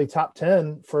too early top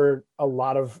 10 for a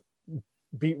lot of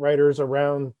beat writers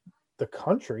around the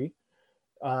country.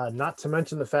 Not to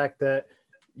mention the fact that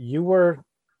you were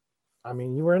in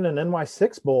an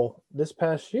NY6 bowl this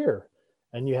past year,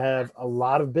 and you have a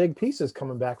lot of big pieces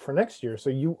coming back for next year.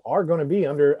 So you are going to be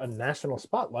under a national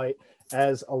spotlight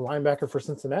as a linebacker for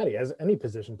Cincinnati, as any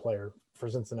position player for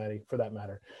Cincinnati for that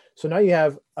matter. So now you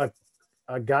have a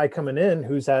guy coming in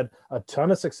who's had a ton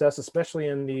of success, especially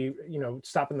in the,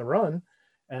 stopping the run.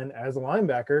 And as a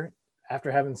linebacker,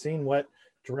 after having seen what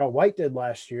Jarrell White did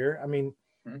last year, I mean,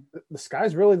 the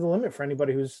sky's really the limit for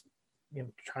anybody who's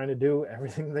trying to do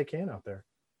everything they can out there.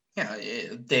 Yeah,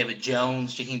 David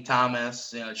Jones, Jakeem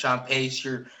Thomas, Sean Pace.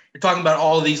 You're talking about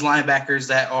all of these linebackers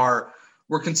that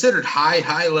were considered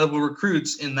high level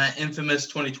recruits in that infamous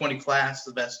 2020 class,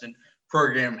 the best in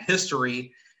program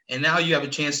history. And now you have a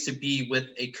chance to be with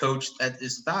a coach that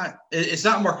is it's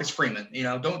not Marcus Freeman.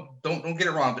 Don't get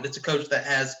it wrong, but it's a coach that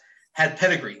has had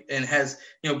pedigree and has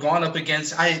gone up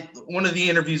against. One of the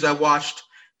interviews I watched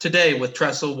today with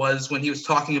Tressel was when he was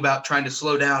talking about trying to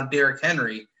slow down Derrick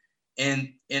Henry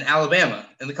in Alabama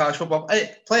in the college football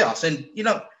playoffs. And,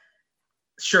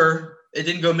 sure, it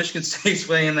didn't go Michigan State's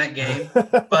way in that game,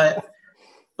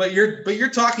 but you're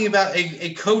talking about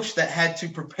a coach that had to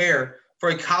prepare for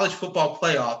a college football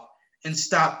playoff and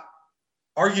stop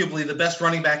arguably the best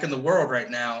running back in the world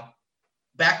right now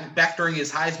back during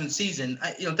his Heisman season.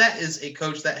 That is a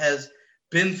coach that has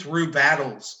been through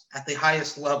battles at the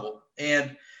highest level.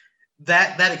 And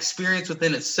that experience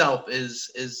within itself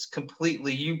is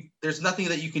completely there's nothing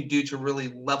that you can do to really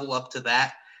level up to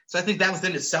that. So I think that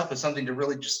within itself is something to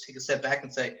really just take a step back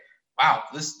and say, wow,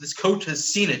 this coach has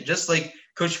seen it just like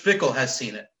Coach Fickell has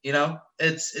seen it.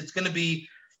 It's going to be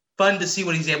fun to see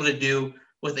what he's able to do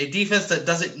with a defense that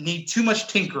doesn't need too much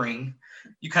tinkering.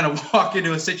 You kind of walk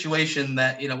into a situation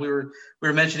that, we were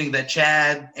mentioning that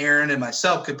Chad, Aaron, and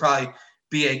myself could probably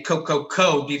be a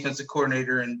co defensive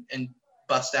coordinator and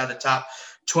bust out a top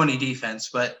 20 defense.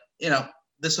 But,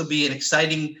 this will be an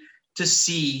exciting to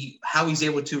see how he's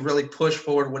able to really push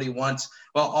forward what he wants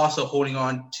while also holding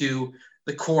on to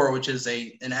the core, which is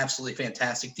an absolutely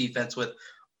fantastic defense with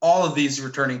all of these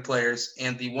returning players,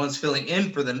 and the ones filling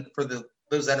in for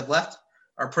those that have left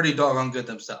are pretty doggone good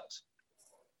themselves.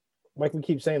 Like we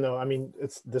keep saying, though, I mean,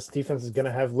 this defense is going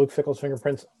to have Luke Fickell's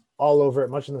fingerprints all over it,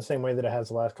 much in the same way that it has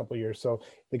the last couple of years. So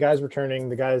the guys returning,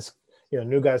 the guys,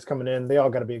 new guys coming in, they all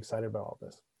got to be excited about all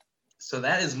this. So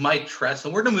that is Mike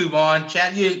Tressel. We're going to move on.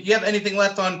 Chad, you have anything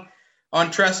left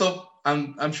on Tressel?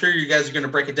 I'm sure you guys are going to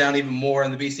break it down even more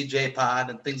in the BCJ pod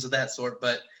and things of that sort.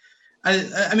 But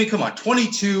I mean, come on,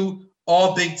 22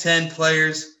 all Big Ten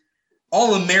players,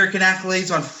 all American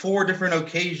accolades on 4 different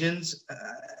occasions.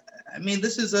 I mean,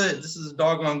 this is a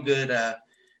doggone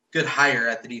good hire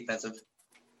at the defensive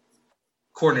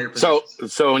coordinator position.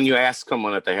 So when you ask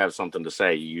someone if they have something to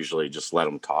say, you usually just let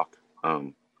them talk.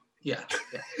 Yeah.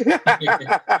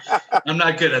 I'm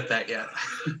not good at that yet.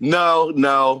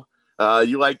 No.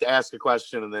 You like to ask a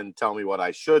question and then tell me what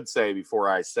I should say before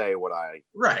I say what I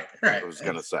was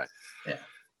going to say. Yeah.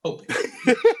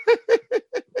 Hopefully.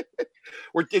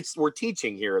 We're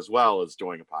teaching here as well as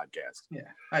doing a podcast.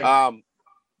 Yeah.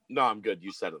 No, I'm good.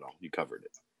 You said it all. You covered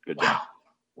it. Good job.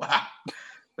 Wow.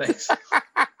 Thanks.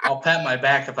 I'll pat my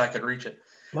back if I could reach it.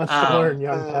 Much to learn,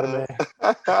 young Padme.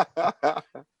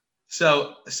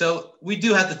 So we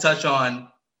do have to touch on,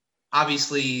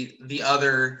 obviously, the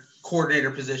other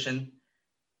coordinator position.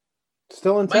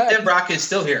 Still intact. Mike Denbrock is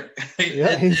still here.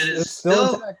 Yeah, it is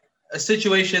still a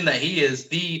situation that he is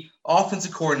the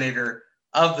offensive coordinator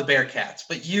of the Bearcats.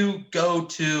 But you go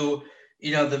to,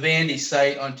 the Vandy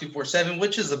site on 247,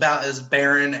 which is about as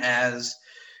barren as,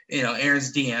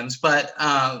 Aaron's DMs. But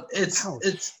it's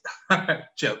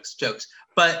jokes.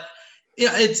 But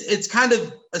it's kind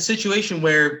of a situation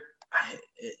where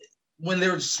when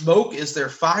there's smoke, is there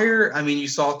fire? I mean, you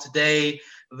saw today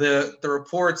the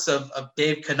reports of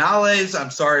Dave Canales. I'm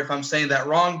sorry if I'm saying that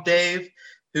wrong, Dave,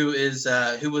 who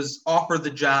was offered the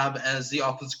job as the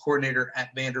offensive coordinator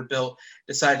at Vanderbilt,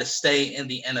 decided to stay in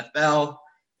the NFL,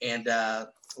 and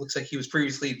looks like he was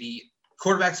previously the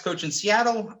quarterbacks coach in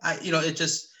Seattle.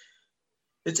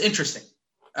 it's interesting.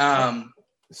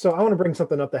 So I want to bring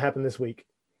something up that happened this week.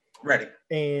 Ready.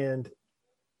 And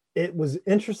it was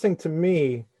interesting to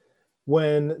me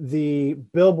when the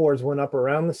billboards went up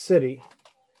around the city.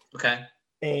 Okay.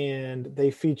 And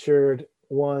they featured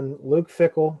one Luke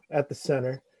Fickell at the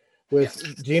center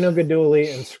with Gino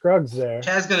Guidugli and Scruggs there.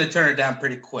 Chad's going to turn it down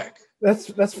pretty quick.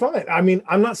 That's fine. I mean,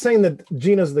 I'm not saying that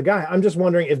Gino's the guy. I'm just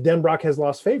wondering if Denbrock has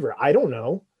lost favor. I don't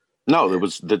know. No, there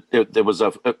was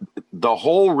the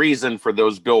whole reason for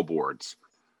those billboards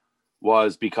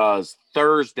was because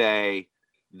Thursday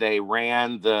they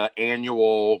ran the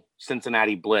annual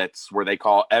Cincinnati Blitz where they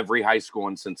call every high school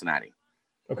in Cincinnati.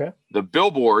 Okay. The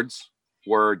billboards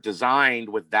were designed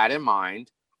with that in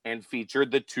mind and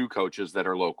featured the two coaches that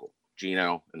are local,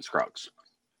 Gino and Scruggs.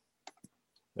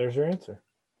 There's your answer.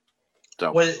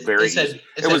 So it said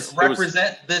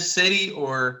represent this city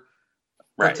or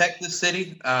protect this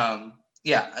city.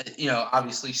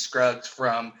 Obviously Scruggs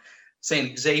from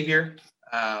St. Xavier.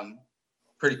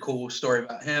 Pretty cool story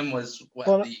about him was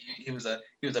he was a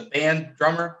band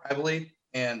drummer, I believe.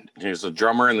 And he was a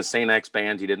drummer in the St. X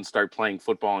band. He didn't start playing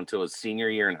football until his senior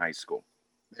year in high school.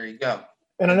 There you go.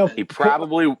 And I know he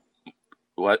probably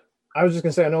what? I was just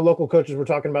gonna say I know local coaches were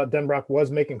talking about Denbrock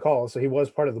was making calls, so he was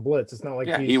part of the blitz. It's not like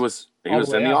he was in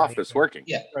the office working.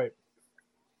 Yeah, right.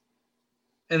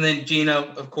 And then Gino,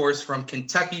 of course, from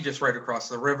Kentucky, just right across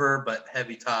the river, but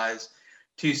heavy ties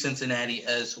to Cincinnati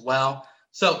as well.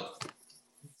 So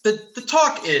the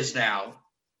talk is now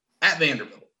at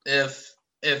Vanderbilt,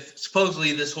 if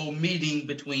supposedly this whole meeting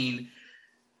between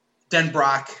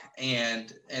Denbrock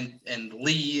and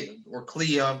Lee or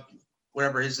Clea,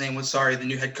 whatever his name was, the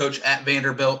new head coach at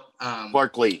Vanderbilt.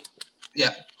 Clark Lee.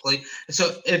 Yeah, Lee.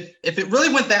 So if it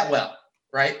really went that well,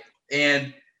 right,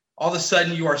 and all of a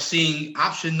sudden you are seeing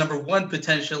option number one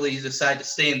potentially decide to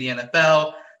stay in the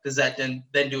NFL, does that then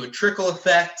do a trickle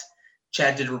effect?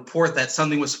 Chad did report that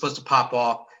something was supposed to pop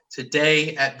off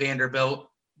today at Vanderbilt.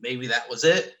 Maybe that was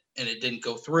it, and it didn't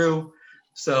go through.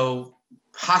 So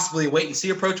possibly a wait-and-see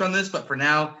approach on this, but for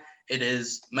now, it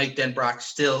is Mike Denbrock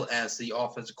still as the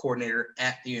offensive coordinator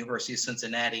at the University of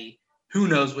Cincinnati. Who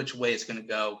knows which way it's going to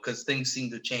go because things seem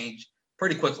to change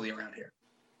pretty quickly around here.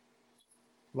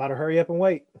 A lot of hurry up and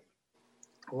wait.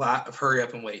 A lot of hurry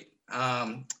up and wait.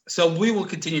 So we will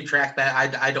continue to track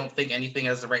that. I don't think anything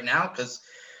as of right now because,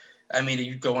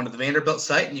 you go onto the Vanderbilt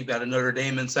site and you've got a Notre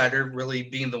Dame insider really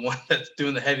being the one that's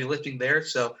doing the heavy lifting there.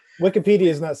 So Wikipedia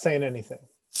is not saying anything.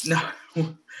 No,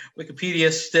 Wikipedia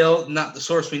is still not the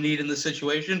source we need in this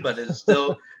situation, but it is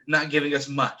still not giving us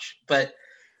much. But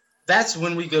that's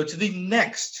when we go to the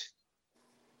next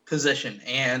position.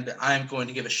 And I'm going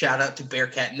to give a shout out to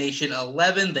Bearcat Nation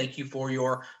 11. Thank you for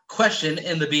your question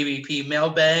in the BBP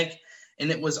mailbag. And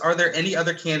it was, are there any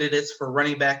other candidates for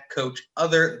running back coach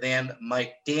other than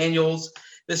Mike Daniels?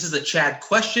 This is a Chad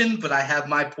question, but I have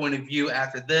my point of view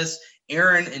after this.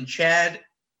 Aaron and Chad,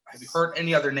 have you heard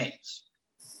any other names?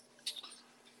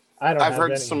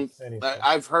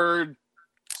 I've heard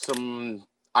some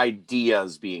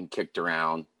ideas being kicked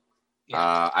around.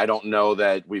 Yeah. I don't know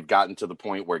that we've gotten to the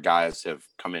point where guys have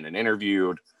come in and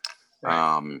interviewed.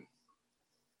 Right.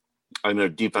 I know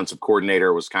defensive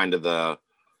coordinator was kind of the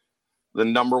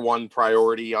number one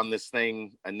priority on this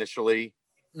thing initially.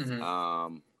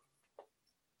 Mm-hmm.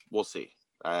 We'll see.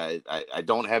 I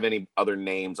don't have any other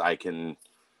names I can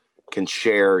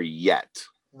share yet.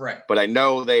 Right. But I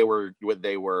know they were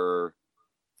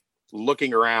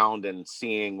looking around and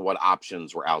seeing what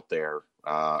options were out there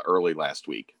early last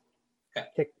week.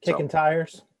 Kicking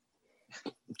tires.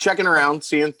 Checking around,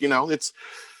 seeing, it's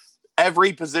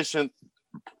every position.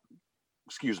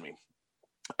 Excuse me.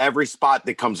 Every spot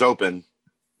that comes open.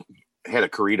 I had a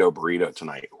Corito burrito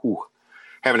tonight. Ooh,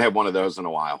 haven't had one of those in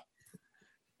a while.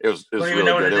 It was I don't even really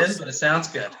know what good. it is, but it sounds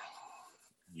good.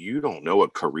 You don't know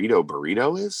what Corito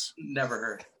burrito is? Never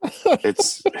heard.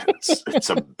 It's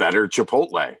a better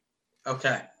Chipotle.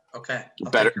 Okay.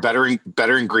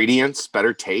 Better ingredients,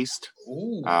 better taste.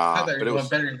 Ooh, I thought you want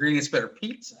better ingredients, better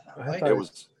pizza. It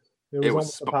was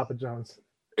almost the Papa John's.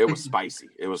 It was spicy.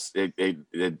 It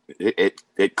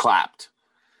clapped.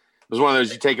 It was one of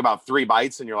those you take about 3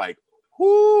 bites and you're like,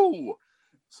 whoo.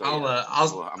 So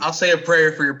I'll say a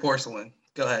prayer for your porcelain.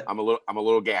 Go ahead. I'm a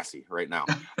little gassy right now.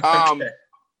 Okay.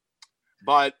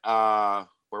 But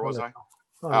where was I?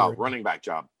 Oh, running back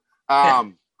job.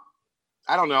 I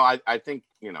don't know. I think,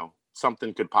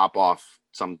 something could pop off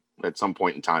at some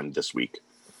point in time this week.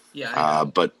 Yeah.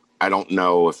 But I don't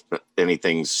know if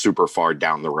anything's super far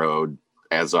down the road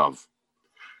as of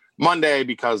Monday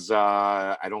because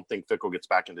I don't think Fickell gets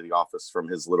back into the office from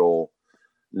his little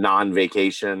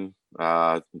non-vacation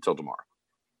until tomorrow.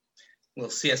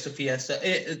 little siesta fiesta.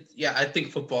 Yeah, I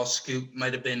think Football Scoop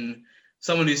might have been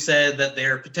someone who said that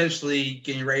they're potentially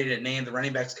getting ready to name the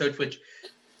running backs coach, which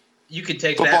you could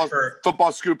take that for.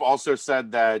 Football Scoop also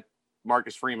said that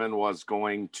Marcus Freeman was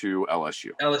going to LSU.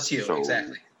 LSU, so,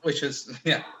 exactly. Which is,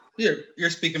 yeah, you're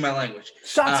speaking my language.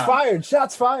 Shots fired.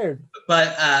 Shots fired.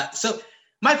 But so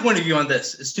my point of view on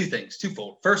this is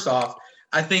twofold. First off,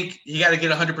 I think you got to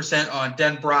get 100% on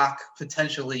Denbrock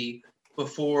potentially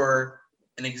before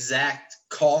an exact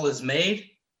call is made.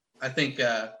 I think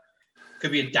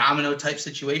could be a domino type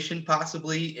situation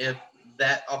possibly if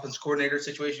that offense coordinator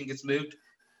situation gets moved.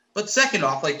 But second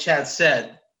off, like Chad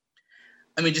said,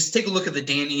 I mean, just take a look at the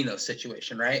Dan Enos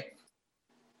situation, right?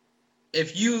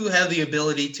 If you have the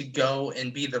ability to go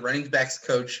and be the running backs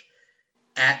coach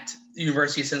at the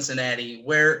University of Cincinnati,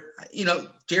 where,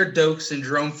 Jared Dokes and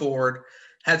Jerome Ford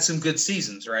had some good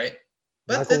seasons, right?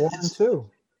 But Michael Warren too.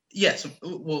 Yes.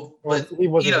 Well, but he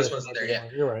wasn't there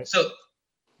yet. You're right. So,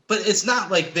 but it's not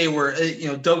like they were,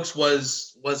 Dokes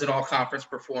was an all-conference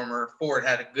performer. Ford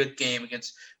had a good game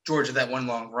against Georgia, that one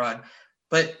long run.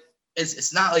 But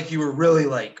it's not like you were really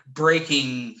like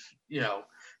breaking,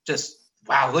 just,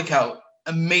 wow, look how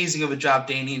amazing of a job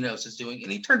Dan Enos is doing.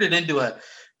 And he turned it into a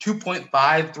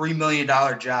 $2.5-3 million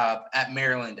job at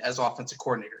Maryland as offensive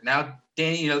coordinator. Now,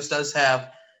 Dan Enos does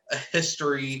have a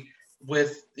history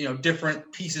with,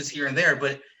 different pieces here and there,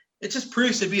 but it just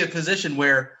proves to be a position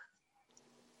where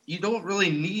you don't really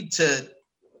need to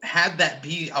have that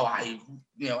be, I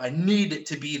need it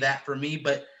to be that for me,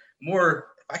 but more,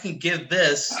 if I can give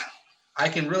this, I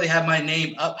can really have my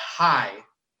name up high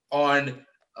on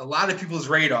a lot of people's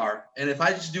radar. And if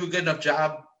I just do a good enough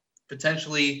job,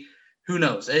 potentially, who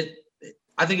knows?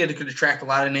 I think it could attract a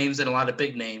lot of names and a lot of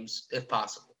big names if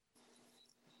possible.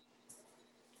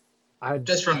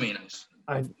 Just from Enos.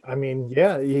 I mean,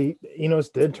 yeah, Enos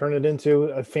did turn it into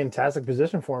a fantastic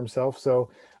position for himself. So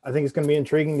I think it's going to be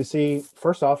intriguing to see,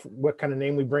 first off, what kind of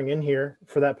name we bring in here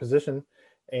for that position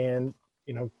and,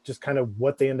 just kind of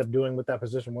what they end up doing with that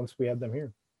position once we have them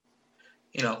here.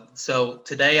 So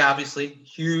today, obviously,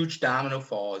 huge domino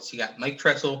falls. You got Mike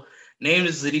Tressel named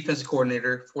as the defensive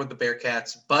coordinator for the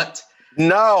Bearcats, but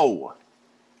no,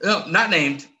 not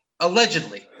named.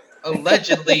 Allegedly,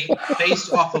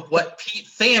 based off of what Pete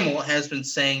Thamel has been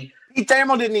saying. Pete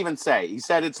Thamel didn't even say. He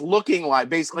said it's looking like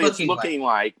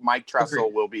Mike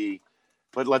Tressel will be.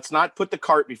 But let's not put the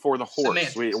cart before the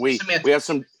horse.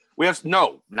 Semantics. We have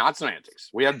not semantics.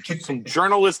 We have some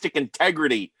journalistic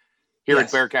integrity here at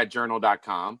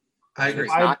BearcatJournal.com. I agree.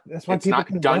 That's why people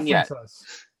can done yet.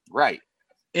 Us. Right.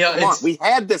 We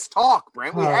had this talk,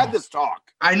 Brent. We had this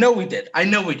talk. I know we did. I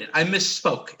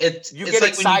misspoke. You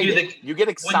get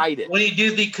excited. When you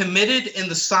do the committed and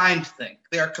the signed thing.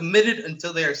 They are committed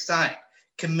until they are signed.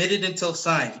 Committed until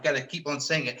signed. You got to keep on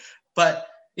saying it. But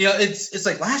it's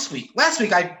like last week. Last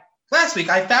week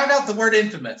I found out the word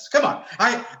infamous. Come on.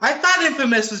 I thought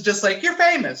infamous was just like you're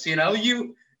famous.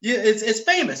 It's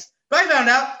famous. But I found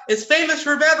out it's famous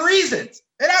for bad reasons.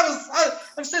 And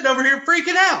I'm sitting over here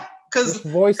freaking out. Because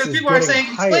people are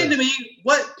saying, explain to me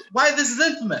why this is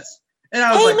infamous. And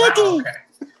I was like, wow, okay.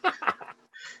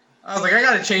 I was like, I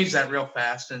got to change that real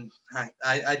fast. And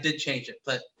I did change it.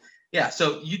 But yeah,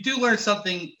 so you do learn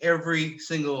something every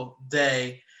single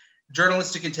day.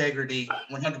 Journalistic integrity,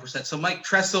 100%. So Mike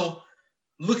Tressel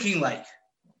looking like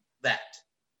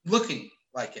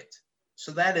it.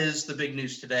 So that is the big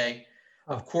news today.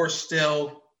 Of course,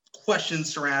 still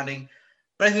questions surrounding.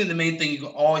 But I think the main thing you can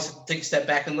always take a step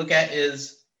back and look at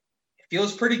is it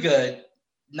feels pretty good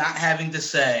not having to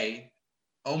say,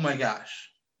 oh my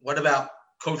gosh, what about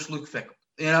Coach Luke Fickell?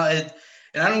 And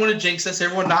I don't want to jinx this,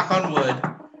 everyone knock on wood,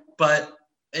 but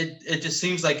it just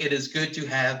seems like it is good to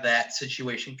have that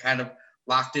situation kind of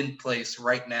locked in place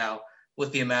right now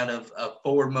with the amount of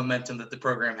forward momentum that the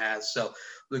program has. So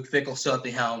Luke Fickell still at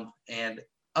the helm and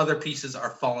other pieces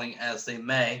are falling as they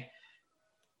may.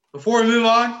 Before we move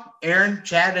on, Aaron,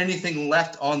 Chad, anything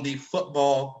left on the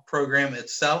football program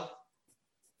itself?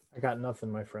 I got nothing,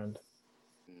 my friend.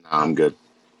 No, I'm good.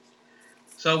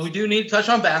 So we do need to touch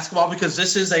on basketball because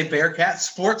this is a Bearcat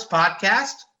sports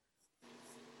podcast.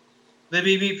 The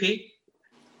BBP.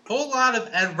 Whole lot of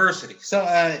adversity. So,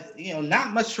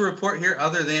 not much to report here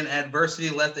other than adversity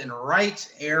left and right.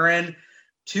 Aaron,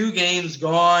 2 games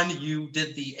gone. You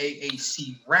did the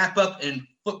AAC wrap-up in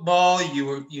football.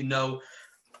 You know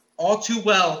all too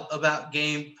well about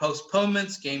game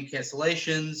postponements, game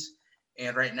cancellations,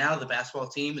 and right now the basketball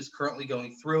team is currently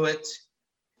going through it.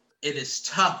 It is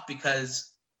tough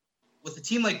because with a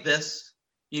team like this,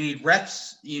 you need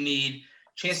reps, you need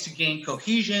chance to gain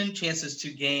cohesion, chances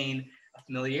to gain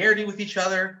familiarity with each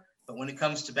other. But when it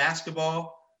comes to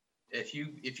basketball, if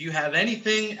you have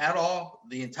anything at all,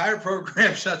 the entire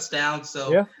program shuts down.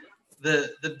 So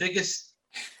the biggest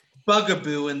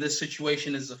bugaboo in this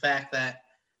situation is the fact that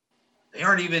they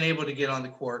aren't even able to get on the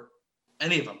court,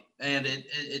 any of them. And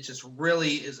it just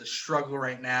really is a struggle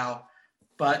right now.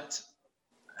 But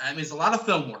I mean, it's a lot of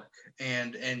film work.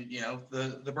 And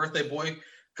the birthday boy,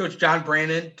 Coach John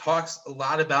Brandon, talks a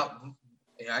lot about,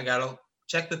 I got to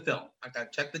check the film. I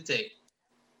got to check the tape.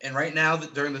 And right now,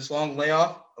 during this long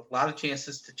layoff, a lot of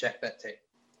chances to check that tape.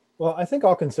 Well, I think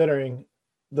all considering,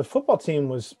 the football team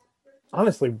was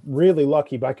honestly really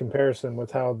lucky by comparison with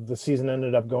how the season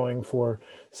ended up going for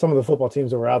some of the football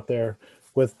teams that were out there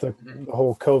with the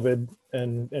whole COVID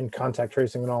and contact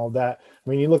tracing and all of that. I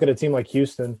mean, you look at a team like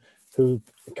Houston, who,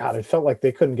 God, it felt like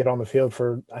they couldn't get on the field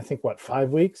for, I think, 5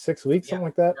 weeks, 6 weeks, something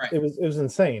like that. Right. It was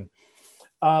insane.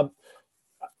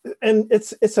 And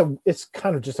it's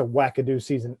kind of just a wackadoo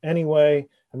season anyway.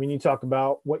 I mean, you talk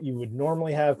about what you would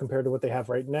normally have compared to what they have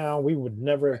right now. We would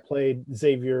never have played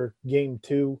Xavier game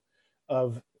 2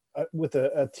 of with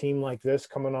a team like this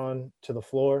coming on to the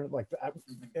floor like that.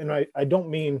 And I don't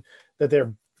mean that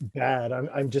they're bad.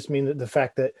 I just mean the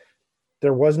fact that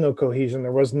there was no cohesion,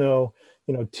 there was no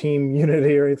team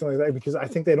unity or anything like that, because I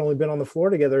think they'd only been on the floor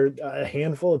together a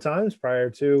handful of times prior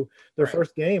to their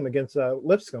first game against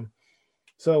Lipscomb.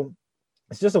 So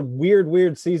it's just a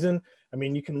weird season. I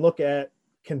mean, you can look at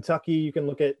Kentucky, you can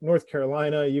look at North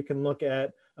Carolina, you can look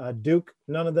at Duke,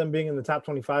 none of them being in the top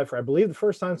 25 for, I believe, the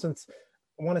first time since,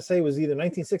 I want to say it was either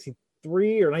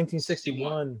 1963 or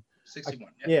 1961.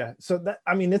 61. Yeah. So that,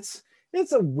 I mean, it's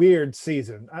a weird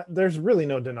season. There's really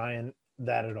no denying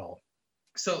that at all.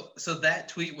 So that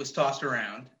tweet was tossed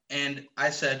around, and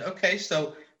I said, okay,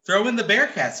 so throw in the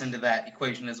Bearcats into that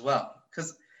equation as well.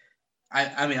 Because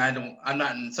I'm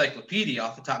not an encyclopedia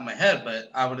off the top of my head, but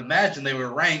I would imagine they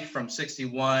were ranked from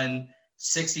 61,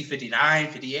 60, 59,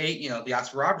 58, the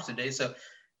Oscar Robertson days. So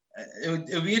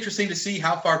it would be interesting to see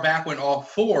how far back when all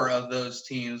 4 of those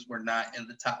teams were not in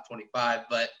the top 25.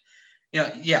 But,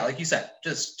 like you said,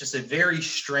 just a very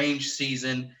strange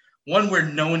season, one where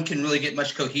no one can really get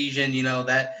much cohesion.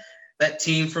 That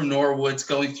team from Norwood's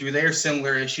going through their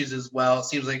similar issues as well. It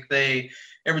seems like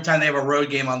every time they have a road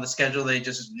game on the schedule, they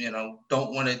just,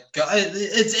 don't want to go. It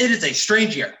is a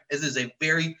strange year. It is a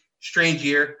very strange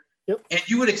year. Yep. And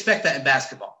you would expect that in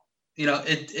basketball.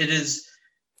 It is,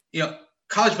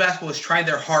 college basketball is trying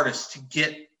their hardest to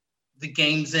get the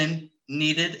games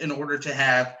needed in order to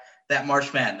have that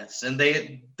March Madness. And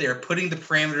they're putting the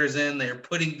parameters in, they're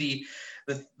putting the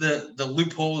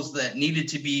loopholes that needed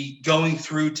to be going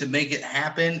through to make it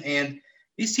happen. And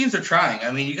these teams are trying.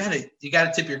 I mean, you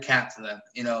gotta tip your cap to them.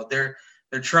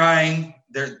 They're trying,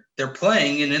 they're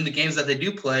playing, and in the games that they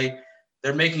do play,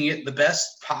 they're making it the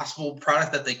best possible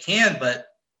product that they can. But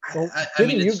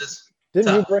it's just didn't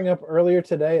tough. You bring up earlier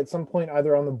today at some point,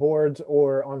 either on the boards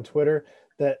or on Twitter,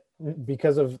 that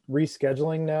because of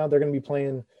rescheduling now, they're going to be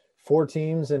playing 4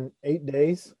 teams in 8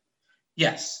 days?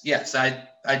 Yes,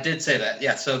 I did say that.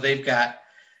 Yeah, so they've got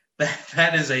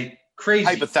that is a crazy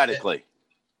hypothetically,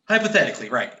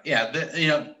 right?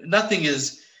 Yeah, nothing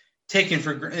is taken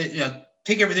for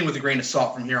take everything with a grain of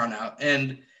salt from here on out.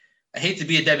 And I hate to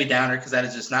be a Debbie Downer because that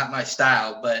is just not my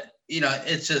style, but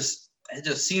it just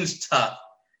seems tough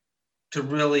to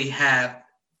really have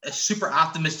a super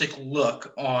optimistic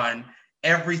look on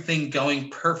everything going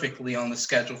perfectly on the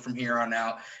schedule from here on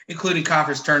out, including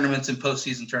conference tournaments and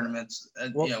postseason tournaments,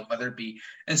 whether it be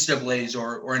NCAAs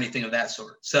or anything of that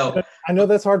sort. So I know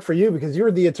that's hard for you because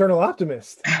you're the eternal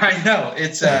optimist. I know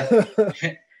it's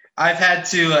I've had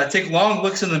to take long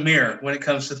looks in the mirror when it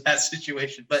comes to that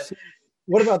situation. But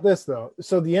what about this though?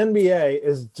 So the NBA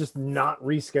is just not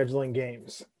rescheduling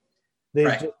games. They've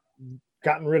just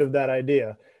gotten rid of that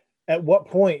idea. At what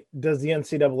point does the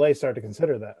NCAA start to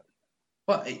consider that?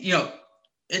 Well,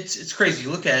 it's crazy.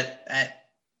 You look at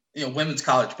women's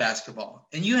college basketball,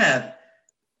 and you have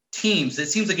teams. It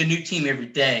seems like a new team every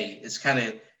day is kind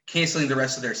of canceling the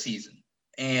rest of their season,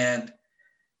 and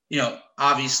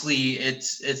obviously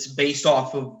it's based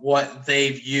off of what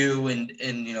they view and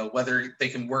whether they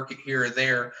can work it here or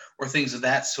there or things of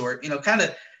that sort.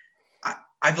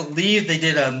 I believe they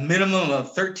did a minimum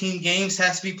of 13 games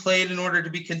has to be played in order to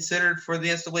be considered for the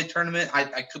NCAA tournament.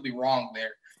 I could be wrong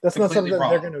there. That's not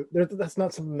something that's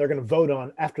not something they're going to vote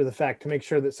on after the fact to make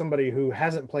sure that somebody who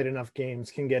hasn't played enough games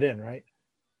can get in, right?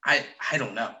 I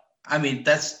don't know. I mean,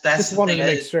 that's just wanted to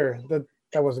make sure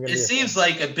that wasn't going to be. It seems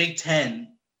like a Big Ten,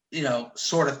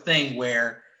 sort of thing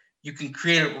where you can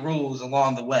create rules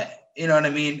along the way. You know what I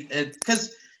mean?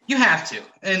 Because you have to,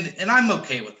 and I'm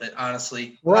okay with it,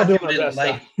 honestly. We're all doing our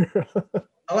best.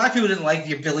 a lot of people didn't like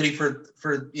the ability for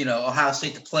Ohio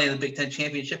State to play in the Big Ten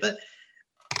championship, but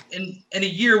in a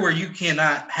year where you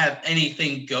cannot have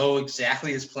anything go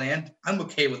exactly as planned, I'm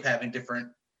okay with having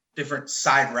different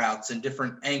side routes and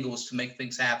different angles to make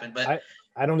things happen. But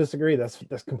I don't disagree. That's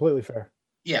completely fair.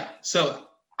 Yeah. So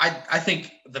I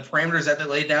think the parameters that they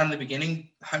laid down in the beginning,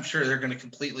 I'm sure they're going to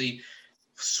completely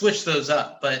switch those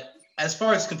up. But as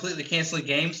far as completely canceling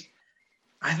games,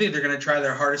 I think they're going to try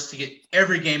their hardest to get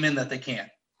every game in that they can.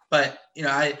 But,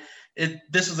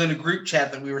 this was in a group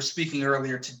chat that we were speaking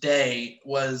earlier today,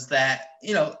 was that,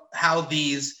 how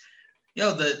these,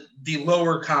 the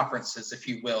lower conferences, if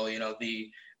you will,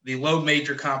 the low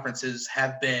major conferences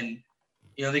have been,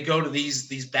 they go to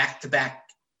these back-to-back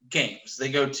games. They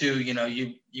go to,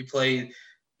 you play,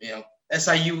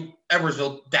 SIU,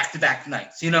 Edwardsville back-to-back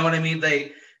nights. You know what I mean?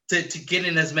 To get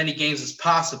in as many games as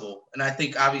possible. And I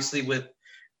think obviously with,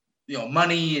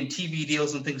 money and TV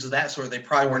deals and things of that sort, they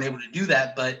probably weren't able to do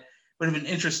that. But it would have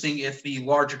been interesting if the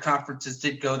larger conferences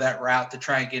did go that route to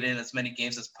try and get in as many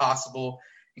games as possible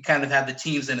and kind of have the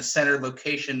teams in a center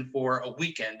location for a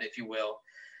weekend, if you will,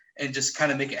 and just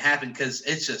kind of make it happen, because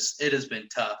it has been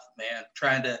tough,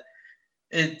 man,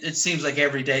 it seems like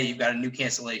every day you've got a new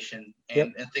cancellation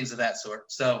and things of that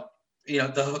sort. So,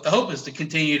 the hope is to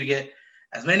continue to get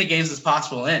as many games as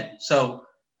possible in. So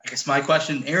I guess my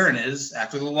question, Aaron, is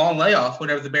after the long layoff,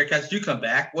 whenever the Bearcats do come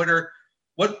back,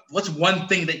 what's one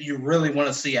thing that you really want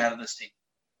to see out of this team?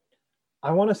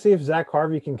 I want to see if Zach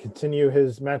Harvey can continue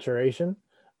his maturation.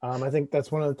 I think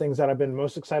that's one of the things that I've been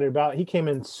most excited about. He came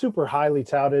in super highly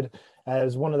touted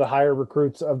as one of the higher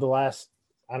recruits of the last,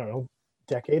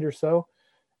 decade or so.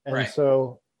 And right.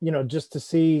 So, just to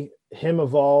see him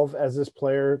evolve as this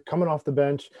player coming off the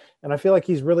bench. And I feel like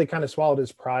he's really kind of swallowed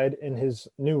his pride in his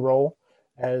new role,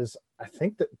 as I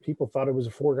think that people thought it was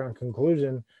a foregone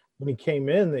conclusion when he came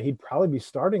in that he'd probably be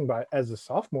starting as a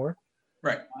sophomore.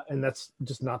 Right. And that's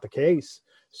just not the case.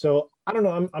 So I don't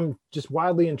know. I'm just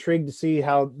wildly intrigued to see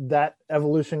how that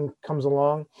evolution comes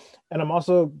along. And I'm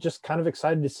also just kind of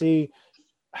excited to see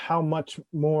how much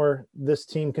more this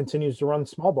team continues to run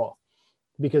small ball,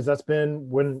 because that's been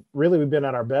when really we've been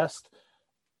at our best,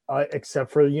 except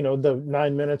for, the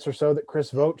 9 minutes or so that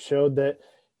Chris Vogt showed that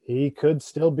he could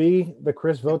still be the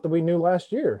Chris Vogt that we knew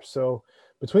last year. So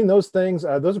between those things,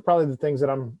 those are probably the things that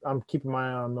I'm keeping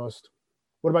my eye on most.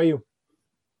 What about you?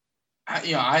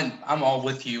 I'm all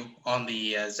with you on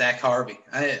the Zach Harvey.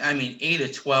 I mean, 8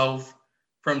 of 12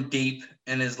 from deep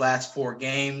in his last 4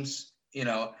 games.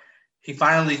 He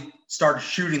finally started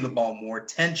shooting the ball more.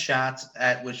 10 shots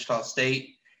at Wichita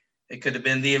State. It could have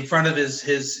been in front of his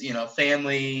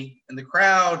family in the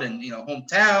crowd and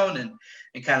hometown,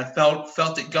 and kind of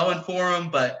felt it going for him.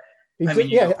 But I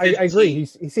agree.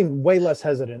 He seemed way less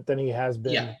hesitant than he has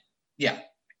been. Yeah.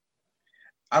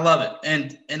 I love it,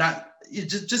 and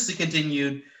just the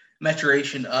continued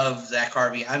maturation of Zach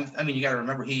Harvey. I mean, you got to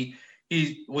remember he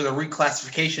was a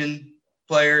reclassification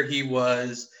player. He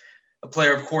was a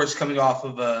player, of course, coming off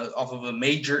of a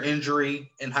major injury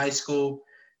in high school,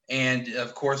 and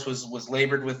of course was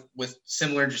labored with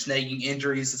similar just nagging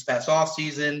injuries this past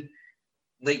offseason,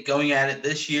 late going at it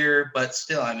this year. But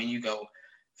still, I mean, you go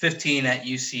 15 at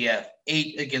UCF,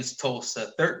 8 against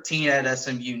Tulsa, 13 at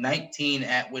SMU, 19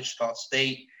 at Wichita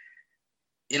State.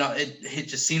 It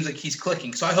just seems like he's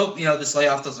clicking. So I hope, this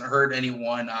layoff doesn't hurt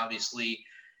anyone, obviously.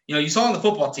 You saw on the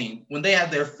football team when they had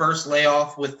their first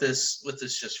layoff with this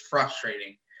just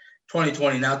frustrating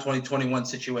 2020, now 2021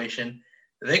 situation,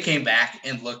 they came back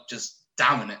and looked just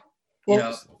dominant.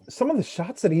 Well, some of the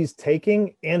shots that he's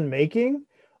taking and making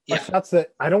are shots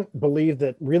that I don't believe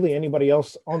that really anybody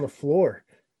else on the floor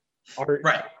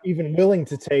are even willing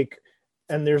to take,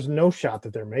 and there's no shot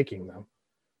that they're making them.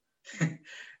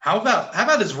 How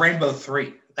about his Rainbow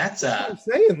 3? That's what I'm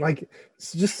saying. Like,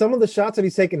 just some of the shots that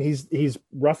he's taken, he's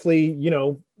roughly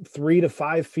 3 to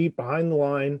 5 feet behind the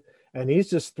line, and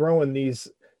he's just throwing these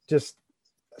just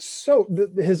so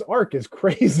his arc is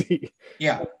crazy.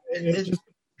 Yeah, it just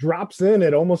drops in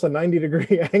at almost a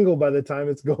 90-degree angle by the time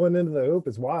it's going into the hoop.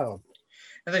 It's wild.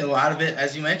 I think a lot of it,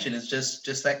 as you mentioned, is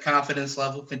just that confidence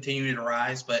level continuing to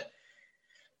rise. But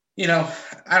I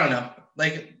don't know.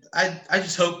 Like, I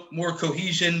just hope more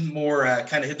cohesion, more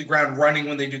kind of hit the ground running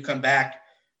when they do come back.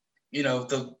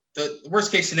 The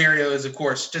worst case scenario is, of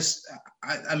course, just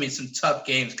some tough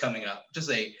games coming up.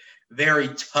 Just a very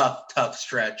tough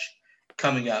stretch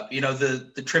coming up.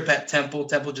 The trip at Temple.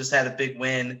 Temple just had a big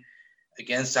win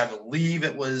against, I believe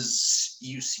it was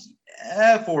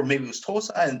UCF or maybe it was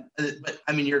Tulsa. But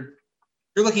I mean, you're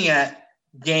looking at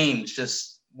games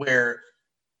just where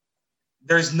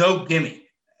there's no gimme.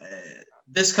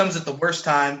 this comes at the worst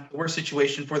time, the worst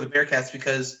situation for the Bearcats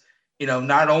because,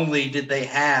 not only did they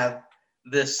have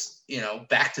this,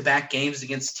 back-to-back games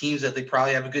against teams that they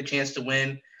probably have a good chance to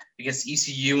win against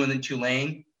ECU and then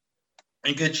Tulane,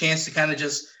 and a good chance to kind of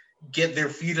just get their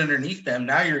feet underneath them.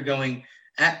 Now you're going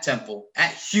at Temple,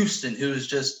 at Houston,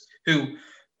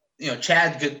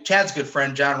 Chad's good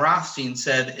friend John Rothstein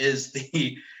said is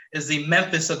the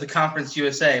Memphis of the Conference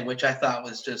USA, which I thought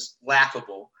was just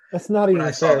laughable. That's not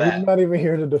even fair. He's not even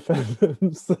here to defend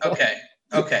him. So.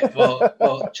 Okay.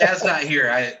 Well, Chad's not here.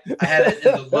 I had it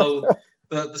in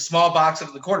the small box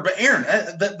of the quarter. But Aaron,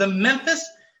 the Memphis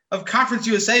of Conference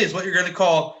USA is what you're going to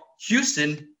call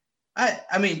Houston.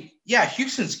 I mean, yeah,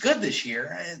 Houston's good this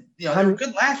year. They were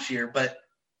good last year, but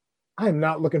I'm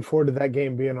not looking forward to that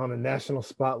game being on a national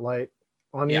spotlight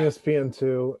on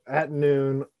ESPN2 at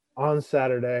noon on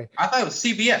Saturday. I thought it was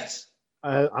CBS.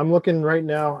 I'm looking right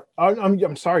now.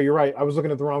 I'm sorry, you're right. I was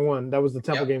looking at the wrong one. That was the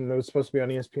Temple game that was supposed to be on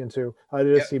ESPN2. It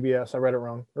is CBS. I read it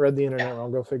wrong. I read the internet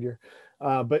wrong. Go figure.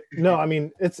 But no, I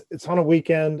mean, it's on a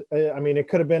weekend. I mean, it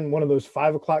could have been one of those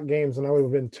 5:00 games, and I would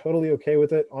have been totally okay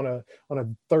with it on a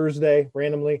Thursday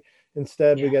randomly.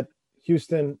 Instead, we get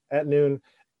Houston at noon,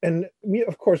 and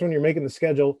of course, when you're making the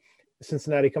schedule,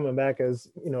 Cincinnati coming back as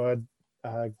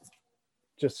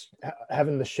just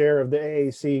having the share of the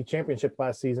AAC championship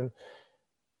last season,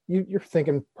 you're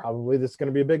thinking probably this is going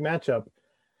to be a big matchup.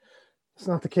 It's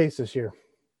not the case this year,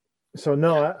 so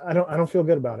no, I don't feel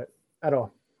good about it at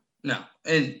all. No,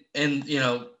 and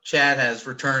Chad has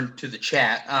returned to the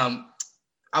chat.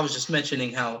 I was just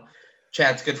mentioning how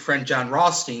Chad's good friend John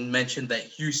Rothstein mentioned that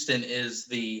Houston is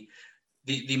the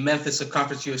Memphis of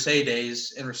Conference USA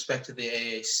days in respect to the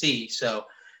AAC. So,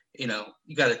 you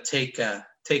got to take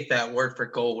that word for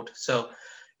gold. So,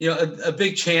 a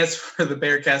big chance for the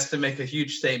Bearcats to make a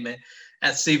huge statement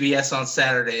at CBS on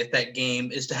Saturday if that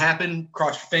game is to happen.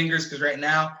 Cross your fingers, because right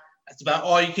now that's about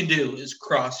all you can do is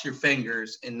cross your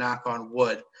fingers and knock on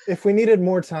wood. If we needed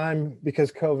more time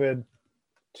because COVID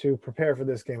to prepare for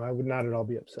this game, I would not at all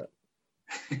be upset.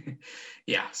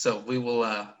 Yeah, so we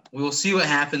will see what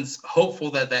happens. Hopeful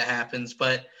that happens.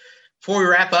 But before we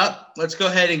wrap up, let's go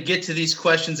ahead and get to these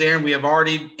questions, Aaron. We have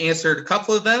already answered a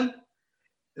couple of them.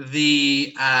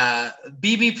 The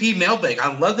BBP mailbag.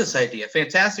 I love this idea.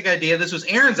 Fantastic idea. This was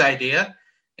Aaron's idea.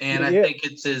 And I think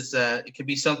it could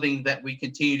be something that we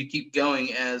continue to keep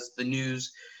going as the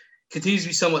news continues to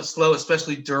be somewhat slow,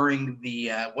 especially during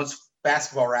the once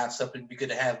basketball wraps up. It'd be good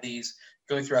to have these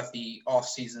going throughout the off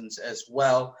seasons as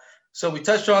well. So we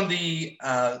touched on the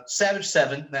Savage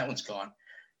 7. That one's gone.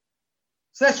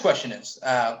 So next question is,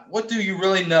 what do you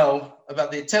really know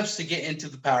about the attempts to get into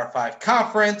the Power 5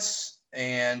 conference?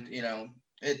 And,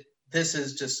 this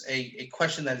is just a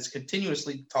question that is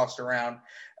continuously tossed around.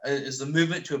 Is the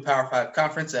movement to a Power 5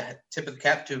 conference a tip of the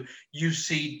cap to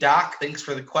UC Doc? Thanks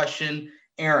for the question.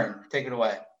 Aaron, take it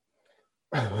away.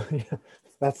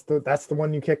 That's the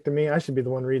one you kicked to me. I should be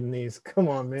the one reading these. Come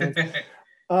on, man.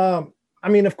 I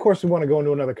mean, of course, we want to go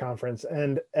into another conference,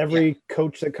 and every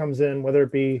coach that comes in, whether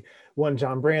it be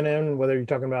John Brannon, whether you're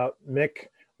talking about Mick,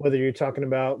 whether you're talking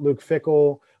about Luke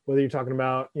Fickell, whether you're talking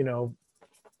about,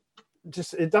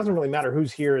 just it doesn't really matter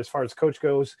who's here as far as coach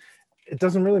goes. It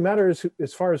doesn't really matter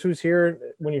as far as who's here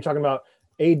when you're talking about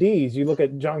ADs. You look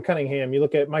at John Cunningham, you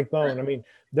look at Mike Bone. I mean,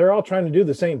 they're all trying to do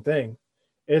the same thing.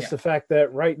 It's the fact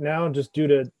that right now, just due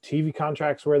to TV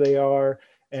contracts where they are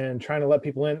and trying to let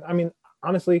people in. I mean,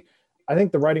 honestly, I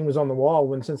think the writing was on the wall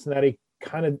when Cincinnati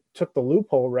kind of took the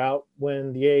loophole route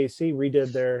when the AAC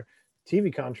redid their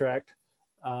TV contract.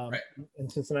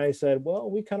 And Cincinnati said, well,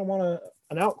 we kind of want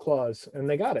an out clause, and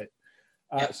they got it.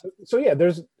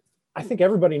 I think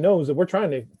everybody knows that we're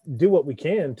trying to do what we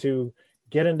can to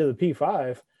get into the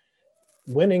P5.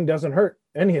 Winning doesn't hurt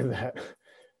any of that.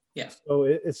 Yeah. So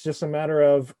it's just a matter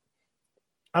of,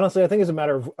 honestly, I think it's a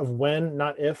matter of when,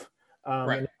 not if.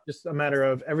 And it's just a matter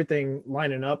of everything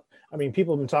lining up. I mean,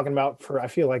 people have been talking about for, I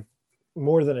feel like,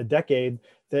 more than a decade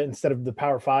that instead of the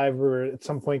Power 5, we're at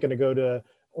some point going to go to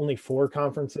only 4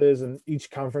 conferences, and each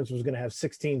conference was going to have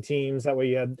 16 teams. That way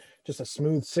you had just a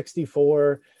smooth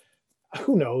 64.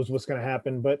 Who knows what's going to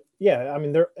happen? But yeah, I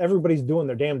mean, everybody's doing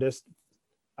their damnedest.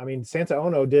 I mean, Santa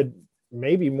Ono did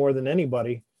maybe more than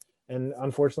anybody, and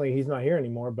unfortunately he's not here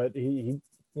anymore, but he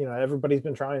everybody's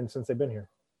been trying since they've been here.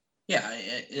 Yeah.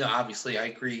 Obviously I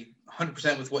agree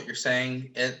 100% with what you're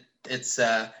saying. It's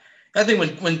I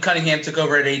think when Cunningham took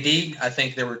over at AD, I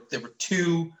think there were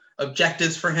 2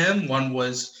 objectives for him. One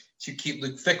was to keep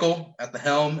Luke Fickell at the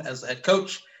helm as the head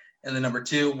coach, and then number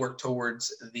 2, work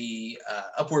towards the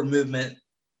upward movement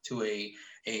to a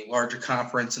larger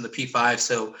conference in the P5.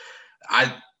 So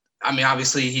I mean,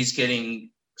 obviously he's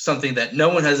getting something that no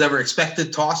one has ever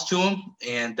expected tossed to him.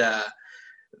 And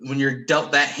when you're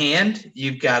dealt that hand,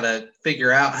 you've got to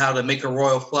figure out how to make a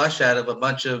royal flush out of a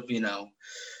bunch of,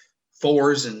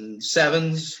 4s and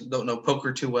 7s. Don't know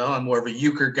poker too well. I'm more of a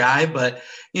euchre guy, but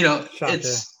it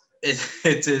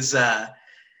is.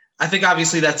 I think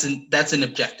obviously that's an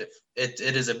objective. It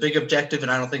is a big objective,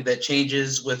 and I don't think that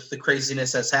changes with the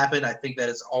craziness that's happened. I think that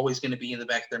is always going to be in the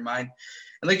back of their mind.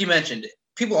 And like you mentioned,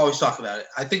 people always talk about it.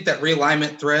 I think that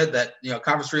realignment thread, that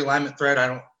conference realignment thread,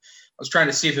 I was trying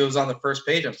to see if it was on the first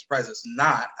page. I'm surprised it's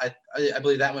not. I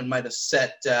believe that one might have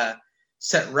set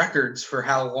records for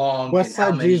how long.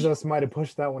 Westside Jesus might have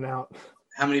pushed that one out.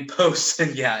 How many posts?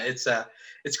 And yeah,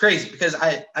 it's crazy because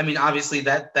I mean obviously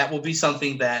that will be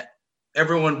something that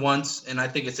everyone wants, and I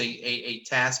think it's a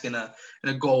task and a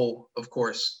goal, of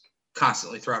course,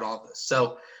 constantly throughout all of this.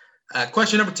 So,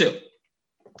 question number 2.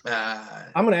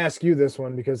 I'm going to ask you this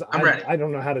one because I'm ready. I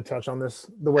don't know how to touch on this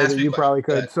the way that you probably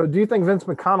could. So, do you think Vince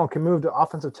McConnell can move to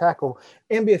offensive tackle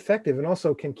and be effective? And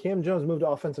also, can Cam Jones move to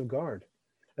offensive guard?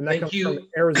 And that comes from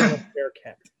Arizona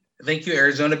Bearcat. Thank you,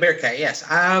 Arizona Bearcat. Yes.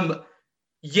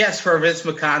 Yes, for Vince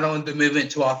McConnell and the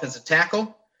movement to offensive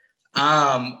tackle.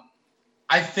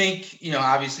 I think,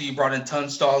 obviously you brought in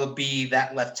Tunstall to be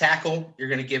that left tackle. You're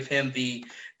going to give him the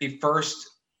first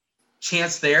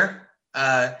chance there.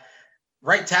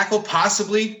 Right tackle,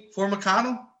 possibly for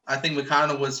McConnell. I think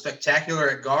McConnell was spectacular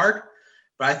at guard.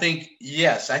 But I think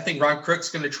Ron Crook's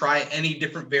going to try any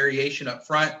different variation up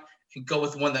front and go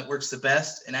with the one that works the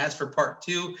best. And as for part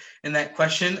 2 in that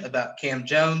question about Cam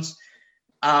Jones,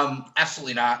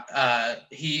 absolutely not.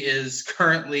 He is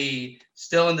currently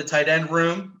still in the tight end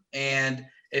room. And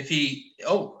if he,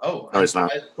 it's not.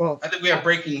 I think we have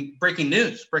breaking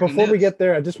news. Before we get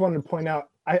there, I just wanted to point out,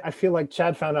 I feel like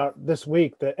Chad found out this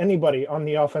week that anybody on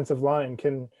the offensive line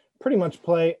can pretty much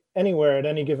play anywhere at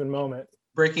any given moment.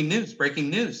 Breaking news.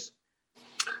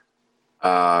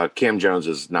 Cam Jones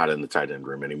is not in the tight end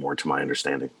room anymore, to my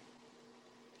understanding.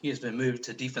 He has been moved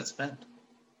to defensive end.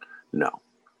 No.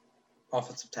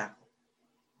 Offensive tackle.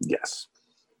 Yes.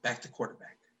 Back to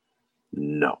quarterback.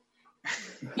 No.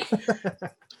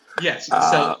 Yes.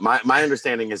 So my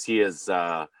understanding is he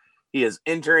is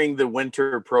entering the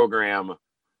winter program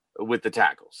with the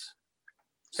tackles.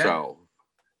 Okay. So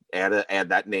add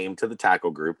that name to the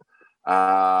tackle group.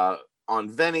 On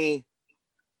Vinny,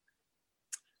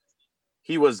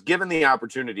 he was given the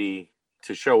opportunity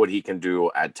to show what he can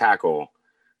do at tackle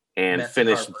and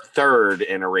finish third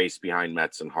in a race behind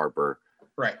Metz and Harper.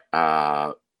 Right.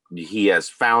 He has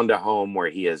found a home where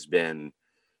he has been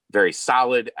very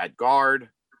solid at guard.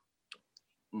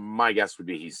 My guess would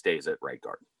be he stays at right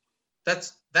guard.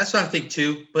 That's what I think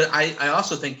too. But I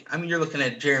also think, you're looking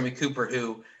at Jeremy Cooper,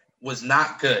 who was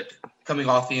not good coming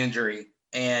off the injury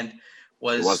and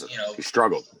he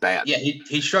struggled bad. Yeah,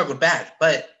 he struggled bad.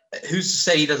 But who's to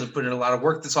say he doesn't put in a lot of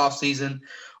work this offseason?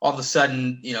 All of a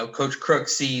sudden, Coach Crook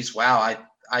sees, wow,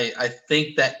 I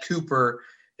think that Cooper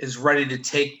is ready to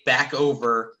take back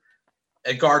over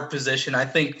a guard position. I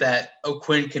think that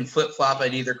O'Quinn can flip-flop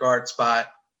at either guard spot.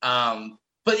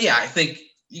 But yeah, I think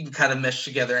you can kind of mesh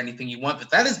together anything you want. But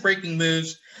that is breaking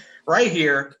news right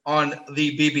here on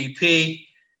the BBP.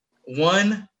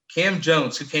 One, Cam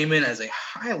Jones, who came in as a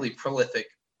highly prolific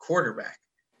quarterback,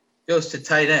 goes to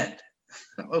tight end.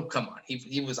 Oh, come on.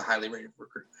 He was a highly rated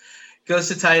recruit. Goes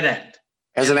to tight end.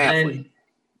 As an athlete.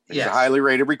 He's a highly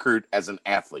rated recruit as an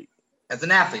athlete. As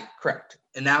an athlete, correct.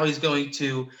 And now he's going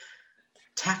to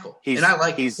tackle. And I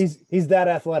like he's that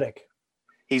athletic.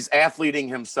 He's athleting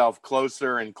himself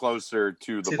closer and closer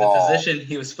to the ball. The position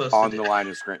he was supposed on to the line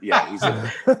of scrimmage. Yeah,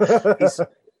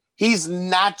 he's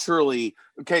naturally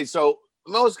okay. So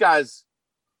most guys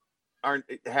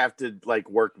have to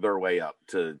work their way up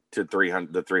to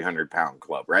 300 the 300-pound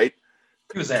club, right?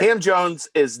 Who's that? Cam Jones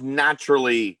is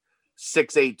naturally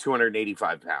 6'8",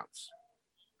 285 pounds.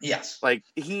 Yes,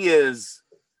 he is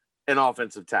an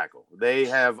offensive tackle. They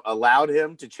have allowed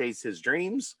him to chase his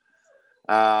dreams.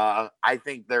 I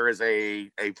think there is a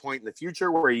point in the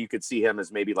future where you could see him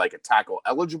as maybe a tackle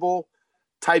eligible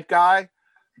type guy,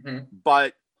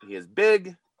 but he is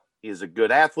big. He is a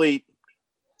good athlete,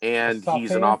 and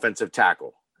he's an offensive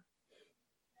tackle.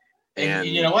 And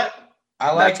you know what?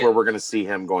 That's where we're going to see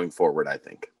him going forward, I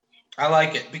think. I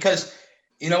like it because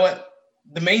you know what?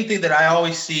 The main thing that I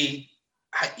always see,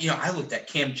 I looked at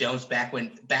Cam Jones back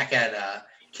at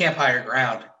Camp Higher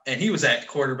Ground, and he was at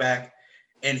quarterback.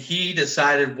 And he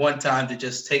decided one time to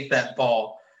just take that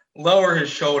ball, lower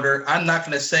his shoulder. I'm not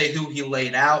going to say who he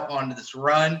laid out on this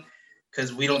run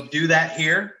because we don't do that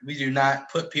here. We do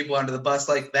not put people under the bus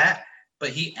like that. but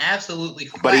he absolutely.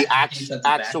 But he flattened the defensive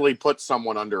back. actually put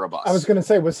someone under a bus. I was going to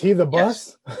say, was he the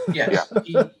bus? Yes. Yeah.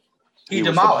 He was the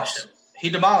demolished bus. him. He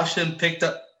demolished him, picked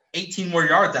up 18 more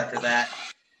yards after that.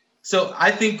 So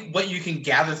I think what you can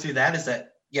gather through that is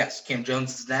that, yes, Cam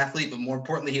Jones is an athlete, but more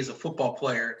importantly, he's a football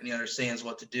player and he understands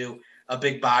what to do. A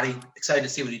big body. Excited to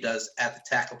see what he does at the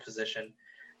tackle position.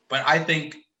 But I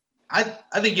think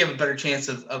you have a better chance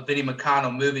of Vinny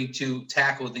McConnell moving to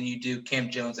tackle than you do Cam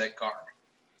Jones at guard.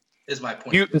 Is my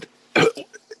point. You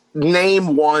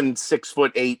name one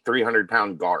 6'8",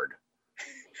 300-pound guard.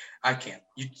 I can't.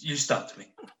 You stumped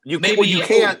me. You Maybe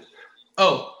can't.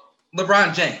 Oh,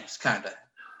 LeBron James, kind of.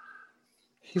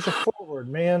 He's a forward,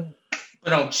 man. But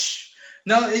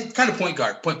no, it's kind of point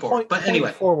guard, point forward. But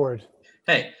anyway, forward.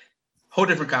 Hey, whole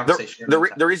different conversation.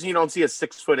 The reason you don't see a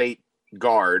 6'8"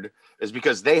 guard is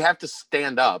because they have to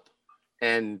stand up,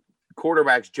 and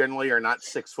quarterbacks generally are not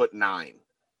 6'9".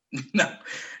 No,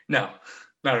 not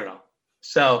at all.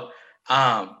 So,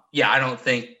 I don't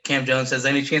think Cam Jones has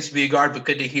any chance to be a guard, but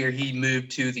good to hear he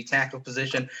moved to the tackle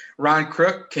position. Ron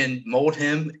Crook can mold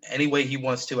him any way he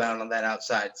wants to out on that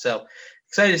outside. So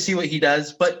excited to see what he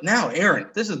does. But now, Aaron,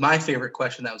 this is my favorite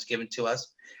question that was given to us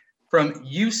from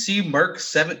UC Merck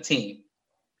 17.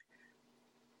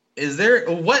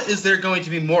 What is there going to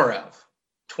be more of?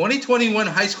 2021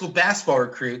 high school basketball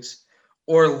recruits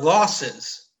or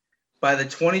losses by the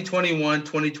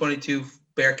 2021-2022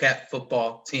 Bearcat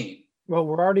football team? Well,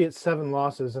 we're already at 7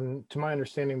 losses, and to my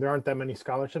understanding, there aren't that many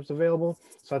scholarships available.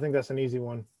 So I think that's an easy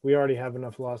one. We already have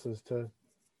enough losses to.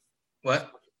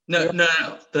 What? No.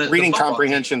 Reading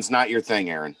comprehension's not your thing,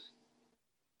 Aaron.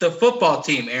 The football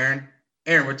team, Aaron.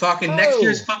 Aaron, we're talking next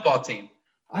year's football team.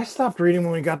 I stopped reading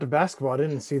when we got to basketball.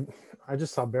 I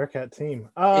just saw Bearcat team.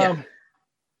 Yeah.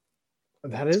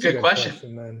 That is a good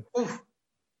question. Then Oof.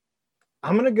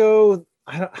 I'm gonna go.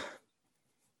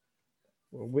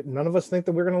 None of us think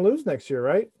that we're gonna lose next year,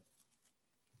 right?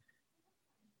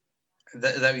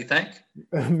 That what you think?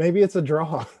 Maybe it's a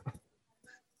draw.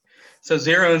 So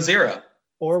 0-0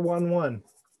 or 1-1.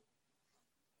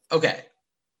 Okay.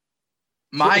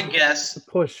 My guess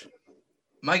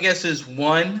is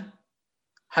 1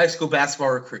 high school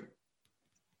basketball recruit.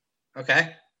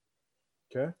 Okay.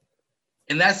 Okay.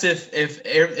 And that's if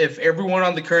everyone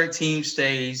on the current team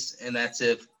stays, and that's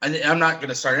if I'm not going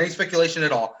to start any speculation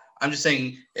at all. I'm just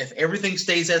saying if everything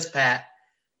stays as pat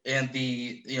and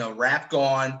the wrap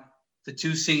gone, the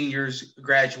 2 seniors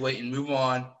graduate and move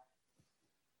on,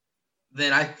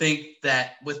 then I think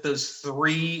that with those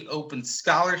 3 open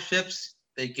scholarships,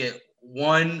 they get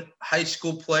 1 high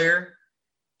school player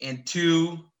and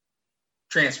 2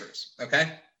 transfers.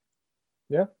 Okay.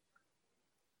 Yeah.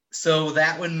 So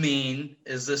that would mean,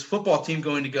 is this football team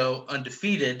going to go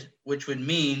undefeated, which would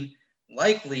mean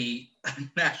likely a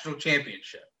national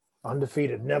championship?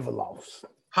 Undefeated, never lost.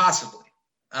 Possibly.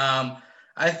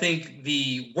 I think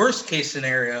the worst case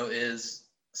scenario is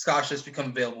scholarships become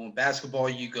available in basketball.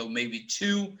 You go maybe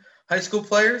 2 high school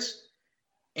players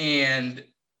and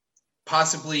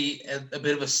possibly a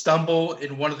bit of a stumble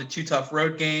in one of the 2 tough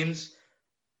road games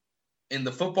in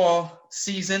the football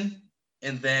season,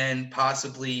 and then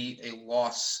possibly a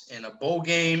loss in a bowl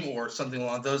game or something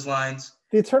along those lines.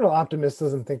 The eternal optimist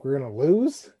doesn't think we're going to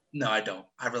lose. No, I don't.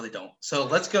 I really don't. So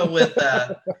let's go with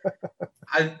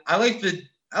I like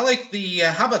the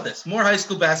how about this? More high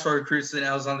school basketball recruits than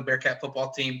I was on the Bearcat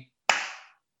football team.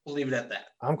 We'll leave it at that.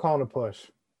 I'm calling a push.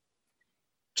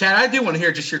 Chad, I do want to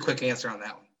hear just your quick answer on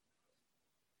that one.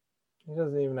 He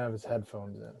doesn't even have his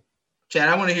headphones in. Chad,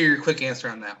 I want to hear your quick answer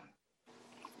on that one.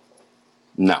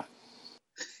 No.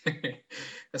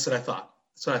 That's what I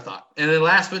thought. And then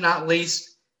last but not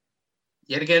least,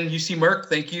 yet again, UC Merck,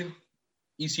 thank you.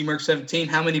 UC Merck 17.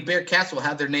 How many Bearcats will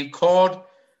have their name called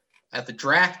at the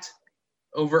draft?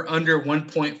 Over under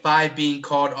 1.5 being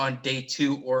called on day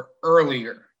 2 or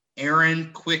earlier.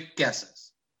 Aaron, quick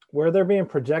guesses. Where they're being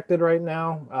projected right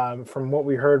now, from what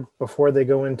we heard before they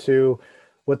go into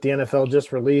what the NFL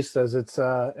just released as its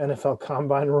NFL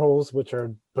Combine rules, which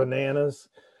are bananas.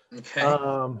 Okay.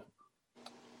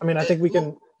 I think we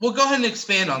can. We'll go ahead and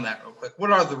expand on that real quick.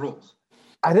 What are the rules?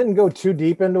 I didn't go too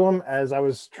deep into them as I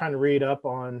was trying to read up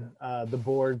on the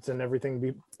boards and everything,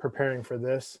 be preparing for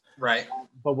this. Right.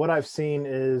 But what I've seen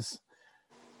is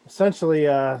essentially,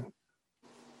 I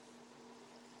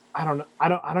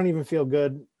don't even feel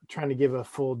good trying to give a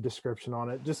full description on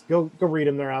it. Just go read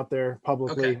them. They're out there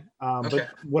publicly. Okay. But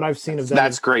what I've seen of them.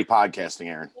 That's great podcasting,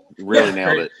 Aaron. You really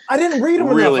nailed it. I didn't read them.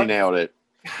 Really nailed it.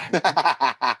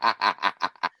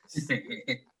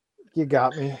 You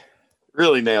got me.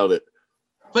 Really nailed it.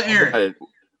 But Aaron,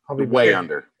 I'll be way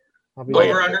under.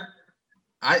 Over under.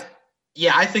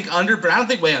 Yeah, I think under, but I don't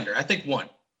think way under. I think one.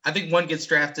 I think one gets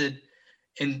drafted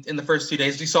in the first 2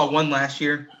 days. We saw one last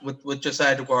year with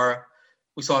Josiah DeGuara.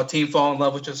 We saw a team fall in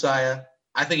love with Josiah.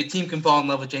 I think a team can fall in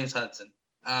love with James Hudson.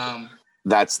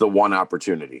 That's the one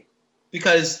opportunity.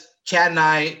 Because Chad and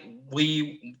I,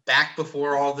 we back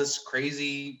before all this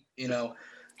crazy,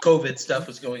 COVID stuff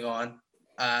was going on,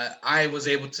 I was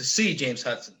able to see James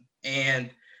Hudson, and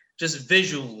just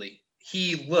visually,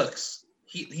 he looks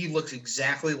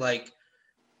exactly like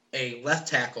a left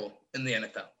tackle in the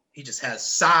NFL. He just has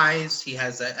size. He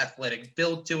has that athletic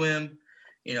build to him.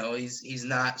 He's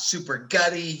not super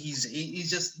gutty. He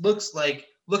just looks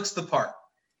the part.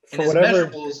 And his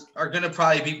measurables are going to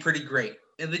probably be pretty great.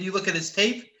 And then you look at his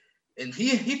tape, and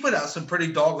he put out some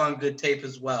pretty doggone good tape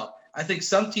as well. I think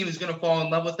some team is going to fall in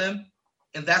love with him,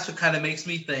 and that's what kind of makes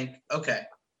me think, okay,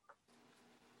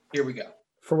 here we go.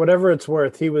 For whatever it's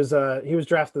worth, he was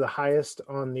drafted the highest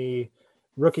on the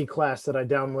rookie class that I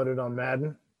downloaded on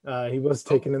Madden. He was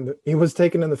taken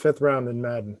in the fifth round in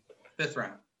Madden. Fifth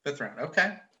round.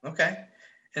 Okay.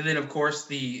 And then of course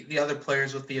the other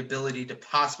players with the ability to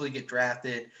possibly get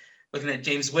drafted. Looking at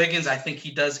James Wiggins, I think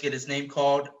he does get his name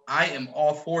called. I am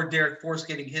all for Derek Forrest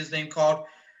getting his name called.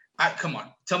 Come on,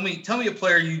 tell me a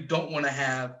player you don't want to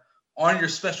have on your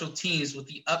special teams with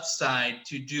the upside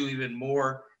to do even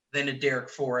more than a Derek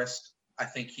Forrest. I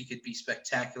think he could be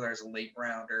spectacular as a late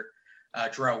rounder.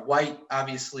 Jarrell White,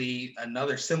 obviously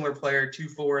another similar player to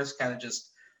Forrest, kind of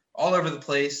just all over the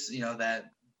place.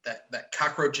 That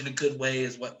cockroach in a good way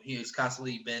is what he has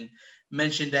constantly been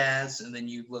mentioned as. And then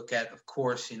you look at, of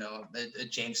course,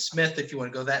 James Smith, if you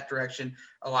want to go that direction,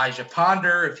 Elijah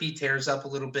Ponder, if he tears up a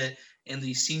little bit in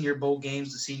the senior bowl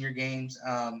games, the senior games.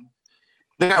 I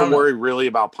think I worry really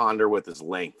about Ponder with his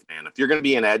length, man. If you're going to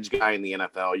be an edge guy in the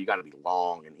NFL, you got to be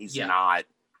long, and he's not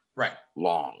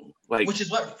long. Which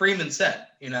is what Freeman said,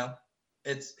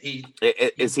 Is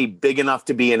he big enough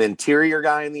to be an interior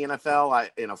guy in the NFL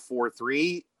in a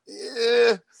 4-3?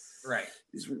 Right.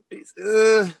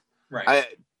 Right.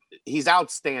 He's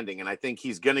outstanding, and I think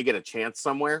he's going to get a chance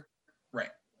somewhere. Right.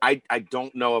 I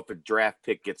don't know if a draft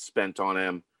pick gets spent on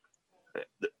him.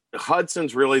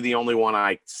 Hudson's really the only one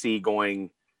I see going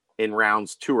in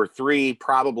rounds 2 or 3,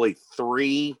 probably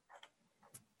 3.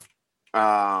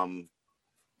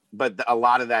 But a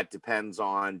lot of that depends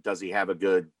on, does he have a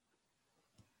good,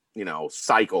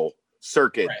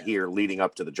 circuit here leading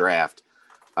up to the draft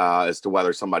as to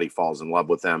whether somebody falls in love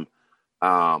with him.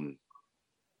 I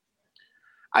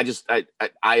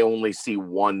only see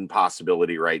one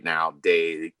possibility right now,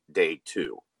 day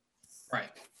 2. Right.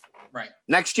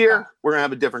 Next year, we're gonna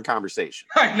have a different conversation.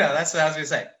 I know, that's what I was gonna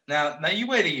say. Now you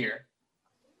wait a year,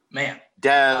 man.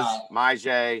 Dez,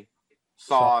 Myjay,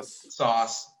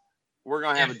 Sauce. We're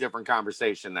gonna have a different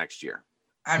conversation next year.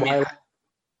 I mean,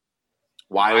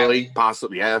 Wiley,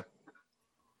 possibly, yeah.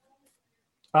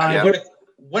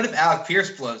 What if Alec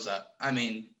Pierce blows up? I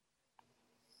mean,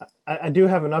 I do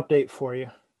have an update for you.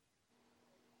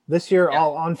 This year,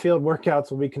 all on-field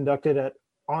workouts will be conducted at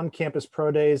on-campus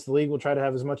pro days. The league will try to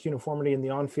have as much uniformity in the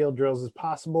on-field drills as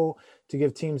possible to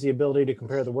give teams the ability to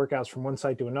compare the workouts from one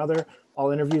site to another.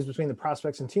 All interviews between the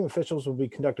prospects and team officials will be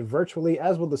conducted virtually,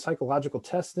 as will the psychological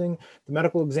testing. The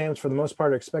medical exams, for the most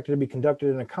part, are expected to be conducted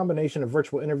in a combination of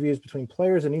virtual interviews between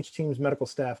players and each team's medical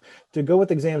staff. To go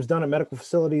with exams done at medical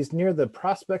facilities near the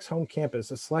prospect's home campus,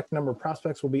 a select number of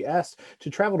prospects will be asked to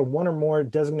travel to one or more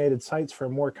designated sites for a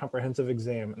more comprehensive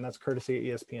exam, and that's courtesy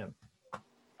of ESPN.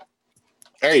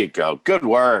 There you go. Good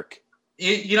work.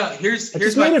 Here's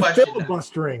my question.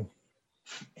 Filibustering.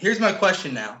 Here's my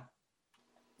question now.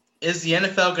 Is the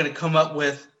NFL going to come up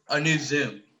with a new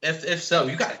Zoom? If so,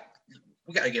 we got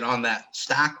to get on that.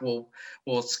 Stock will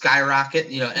skyrocket.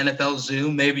 NFL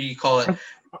Zoom. Maybe you call it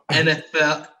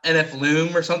NFL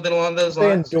Loom or something along those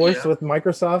lines. They endorsed with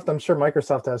Microsoft. I'm sure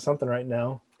Microsoft has something right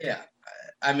now. Yeah,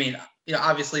 I mean,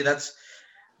 obviously that's.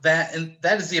 And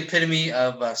that is the epitome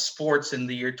of sports in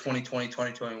the year 2020,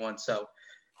 2021. So,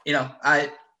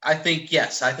 I think,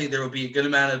 yes, I think there will be a good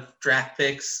amount of draft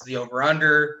picks. The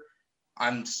over-under,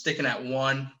 I'm sticking at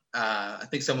 1. I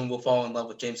think someone will fall in love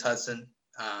with James Hudson.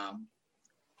 And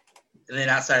then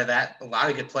outside of that, a lot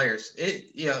of good players.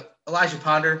 Elijah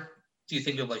Ponder, do you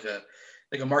think of like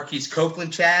a Marquise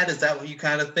Copeland, Chad? Is that what you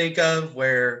kind of think of,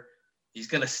 where he's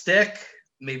going to stick,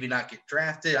 maybe not get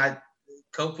drafted?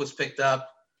 Cope was picked up.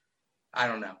 I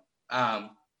don't know. A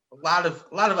lot of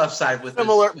upside with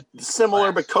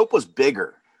similar, but Cope was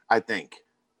bigger, I think.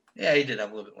 Yeah, he did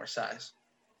have a little bit more size.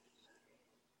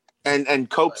 And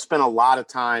Cope spent a lot of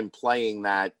time playing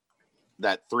that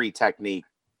 3 technique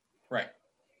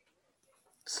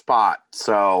spot.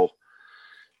 So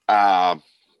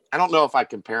I don't know if I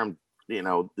compare him,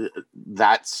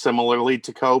 that similarly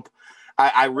to Cope.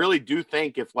 I really do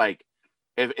think if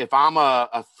I'm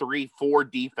a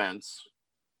 3-4 defense,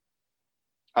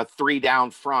 a 3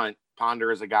 down front,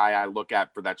 Ponder is a guy I look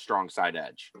at for that strong side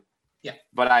edge. Yeah.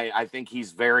 But I think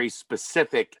he's very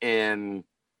specific in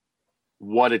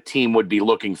what a team would be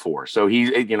looking for. So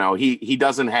he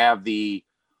doesn't have the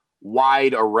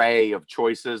wide array of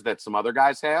choices that some other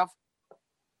guys have.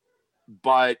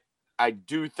 But I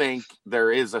do think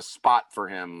there is a spot for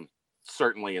him,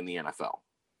 certainly in the NFL.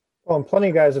 Well, and plenty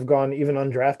of guys have gone even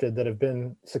undrafted that have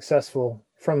been successful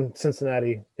from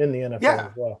Cincinnati in the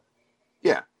NFL as well.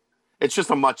 Yeah. It's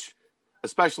just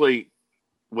especially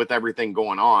with everything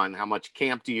going on, how much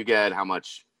camp do you get? How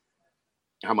much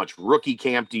rookie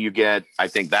camp do you get? I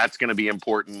think that's going to be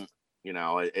important.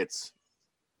 It's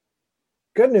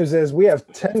good news is we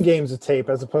have 10 games of tape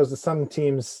as opposed to some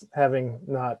teams having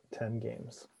not 10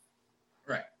 games.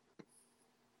 Right.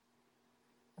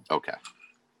 Okay.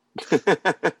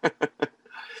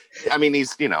 I mean,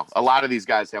 a lot of these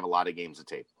guys have a lot of games of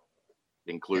tape,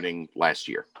 including last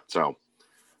year. So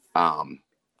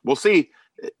we'll see.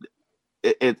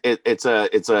 It's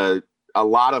a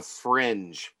lot of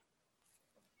fringe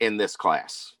in this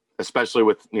class, especially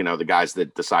with, the guys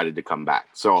that decided to come back.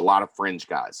 So a lot of fringe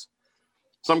guys.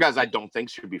 Some guys I don't think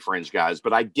should be fringe guys,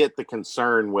 but I get the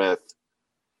concern with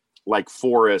like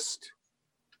Forrest.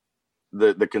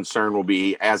 The concern will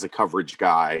be as a coverage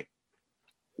guy,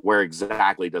 where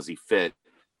exactly does he fit?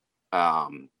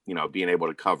 Being able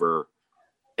to cover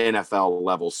NFL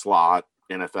level slot,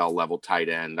 NFL level tight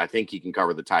end. I think he can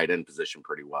cover the tight end position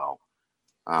pretty well.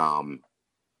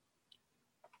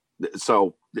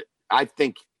 So I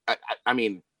think, I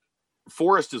mean,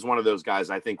 Forrest is one of those guys,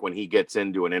 I think when he gets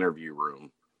into an interview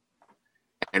room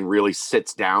and really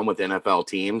sits down with NFL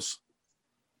teams,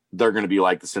 they're going to be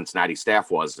like the Cincinnati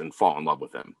staff was and fall in love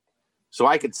with him. So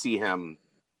I could see him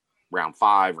round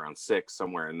 5, round 6,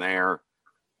 somewhere in there,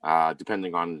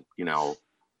 depending on,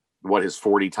 what his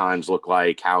 40 times look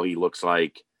like, how he looks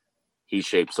like he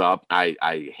shapes up.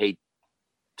 I hate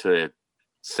to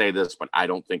say this, but I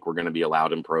don't think we're going to be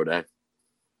allowed in Pro Day.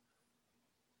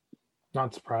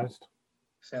 Not surprised.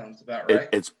 Sounds about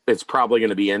right. It's probably going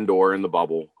to be indoor in the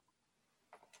bubble.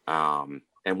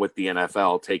 And with the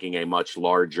NFL taking a much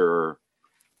larger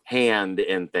hand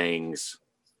in things,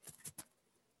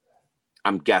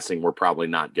 I'm guessing we're probably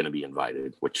not going to be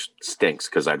invited, which stinks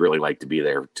because I'd really like to be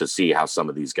there to see how some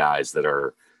of these guys that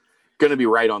are going to be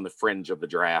right on the fringe of the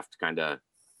draft kind of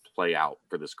play out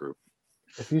for this group.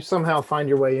 If you somehow find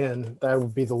your way in, that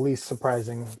would be the least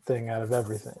surprising thing out of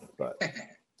everything. But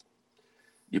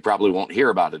you probably won't hear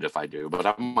about it if I do, but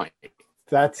I might.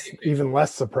 That's even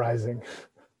less surprising.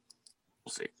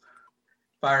 We'll see.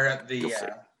 Fire up the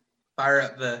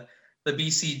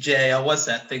BCJ. What's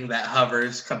that thing that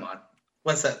hovers? Come on.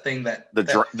 What's that thing that the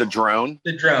drone?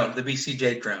 The drone, the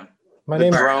BCJ drone. The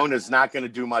drone is not going to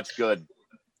do much good.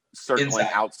 Certainly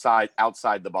outside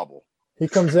the bubble. He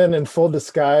comes in full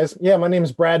disguise. Yeah, my name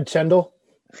is Brad Chendel.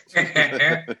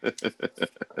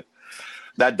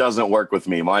 That doesn't work with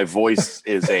me. My voice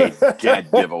is a dead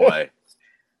giveaway.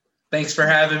 Thanks for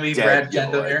having me, Brad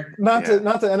Chendel here. Not to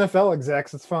NFL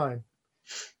execs. It's fine.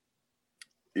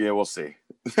 Yeah, we'll see.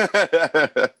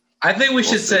 I think we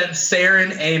should send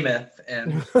Saren Amith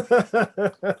and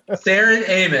Saren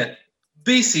Amith,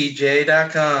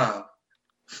 BCJ.com.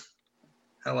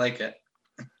 I like it.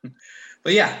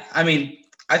 But yeah, I mean,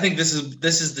 I think this is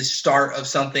the start of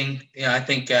something. I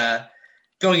think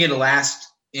going into last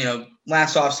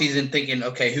offseason thinking,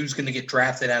 okay, who's going to get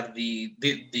drafted out of the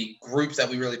groups that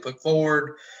we really put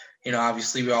forward?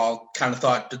 Obviously we all kind of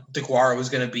thought DeGuara was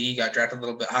going to be, got drafted a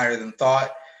little bit higher than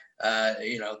thought.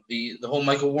 The whole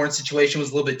Michael Warren situation was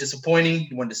a little bit disappointing.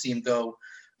 You wanted to see him go,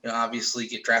 obviously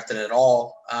get drafted at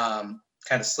all. Kind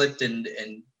of slipped and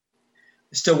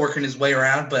still working his way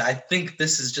around. But I think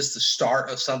this is just the start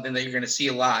of something that you're going to see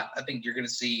a lot. I think you're going to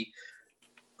see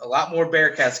a lot more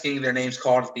Bearcats getting their names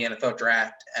called at the NFL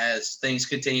draft as things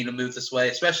continue to move this way,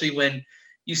 especially when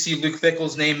you see Luke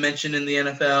Fickell's name mentioned in the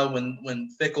NFL. When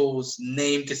Fickell's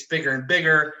name gets bigger and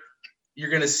bigger, you're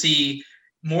going to see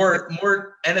more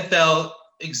NFL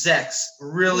execs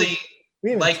really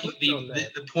liking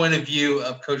the point of view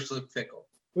of Coach Luke Fickell.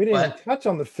 We didn't even touch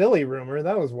on the Philly rumor.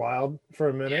 That was wild for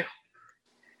a minute. Yeah.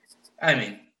 I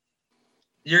mean,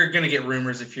 you're going to get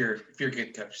rumors if you're a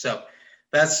good coach. So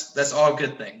that's all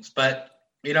good things. But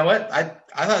you know what? I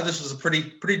thought this was a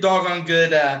pretty doggone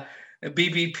good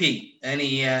BBP.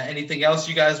 Anything else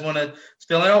you guys want to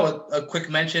spill out? A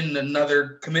quick mention,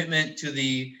 another commitment to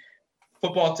the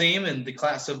football team in the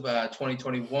class of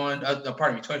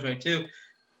 2022.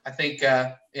 I think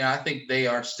I think they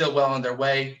are still well on their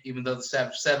way, even though the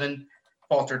Savage Seven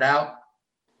faltered out.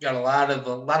 Got a lot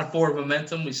of forward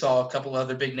momentum. We saw a couple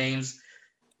other big names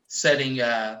setting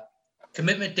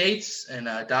commitment dates, and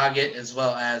Doggett, as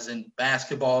well as in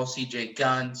basketball, CJ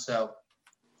Gunn. So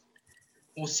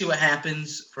we'll see what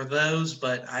happens for those.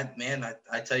 But I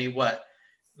tell you what,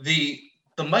 the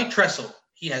Mike Tressel,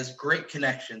 he has great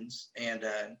connections, and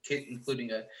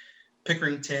including a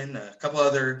Pickerington, a couple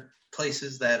other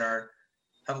places that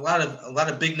have a lot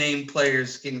of big name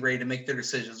players getting ready to make their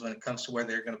decisions when it comes to where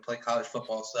they're going to play college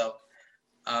football. So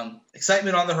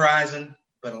excitement on the horizon,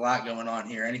 but a lot going on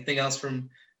here. Anything else from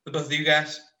the both of you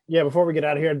guys? Yeah, before we get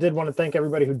out of here, I did want to thank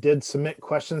everybody who did submit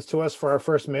questions to us for our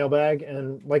first mailbag.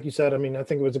 And like you said, I mean, I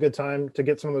think it was a good time to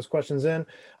get some of those questions in.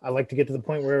 I like to get to the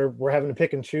point where we're having to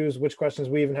pick and choose which questions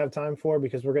we even have time for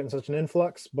because we're getting such an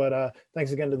influx. But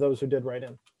thanks again to those who did write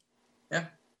in. Yeah,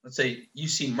 let's say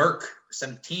UC Merck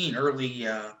 17 early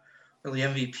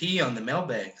MVP on the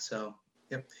mailbag. So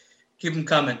yep, keep them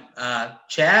coming.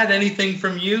 Chad, anything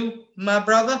from you, my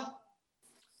brother?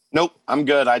 Nope, I'm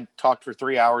good. I talked for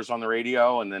 3 hours on the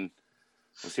radio and then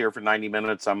was here for 90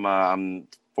 minutes. I'm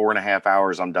 4.5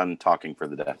 hours. I'm done talking for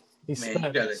the day.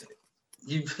 Man,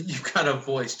 you've got a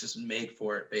voice just made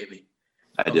for it, baby.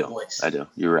 I do.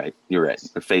 You're right.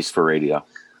 A face for radio.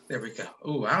 There we go.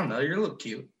 Oh, I don't know. You're a little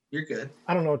cute. You're good.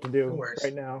 I don't know what to do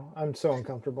right now. I'm so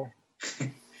uncomfortable.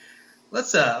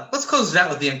 Let's close it out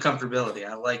with the uncomfortability.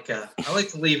 I like to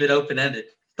leave it open ended.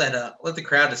 Let the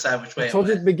crowd decide which way. I told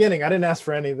you at the beginning, I didn't ask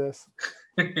for any of this.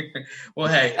 Well,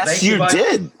 hey, yes, you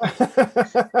did.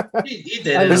 He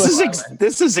did.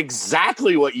 This is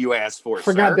exactly what you asked for.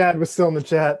 Forgot sir. Dad was still in the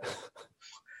chat.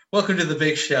 Welcome to the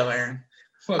big show, Aaron.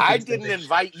 I didn't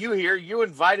invite you here. You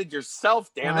invited yourself.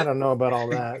 Damn it! I don't know about all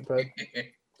that, but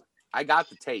I got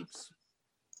the tapes.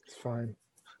 It's fine.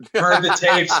 Burn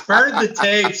the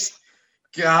tapes.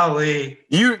 Golly.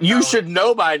 You should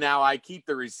know by now I keep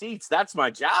the receipts. That's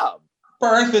my job.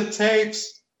 Burn the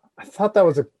tapes. I thought that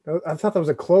was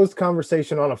a closed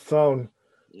conversation on a phone.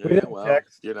 Yeah, we didn't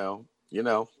text. You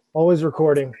know. Always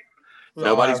recording.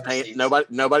 Nobody's paying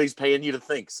nobody's paying you to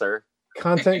think, sir.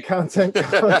 Content.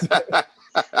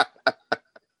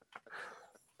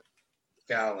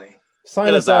 Golly.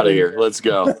 Get us out of here. Let's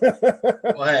go.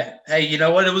 Well, hey, you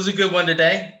know what? It was a good one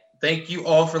today. Thank you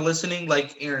all for listening.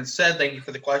 Like Aaron said, thank you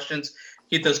for the questions.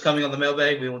 Keep those coming on the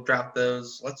mailbag. We will drop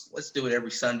those. Let's do it every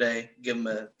Sunday. Give them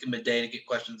a day to get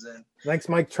questions in. Thanks,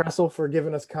 Mike Tressel, for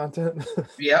giving us content.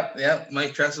 Yep.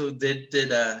 Mike Tressel did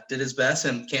his best,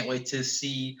 and can't wait to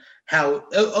see how.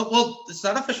 Well, it's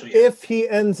not official yet. If he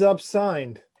ends up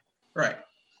signed, right?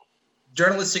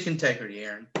 Journalistic integrity,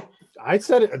 Aaron. I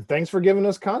said it. Thanks for giving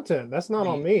us content. That's not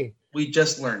on me. We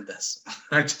just learned this.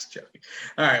 I'm just joking.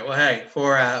 All right. Well, hey,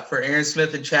 for Aaron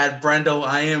Smith and Chad Brendel,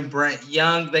 I am Brent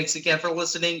Young. Thanks again for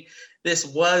listening. This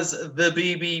was the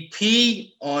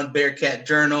BBP on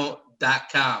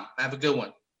BearcatJournal.com. Have a good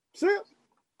one. See ya.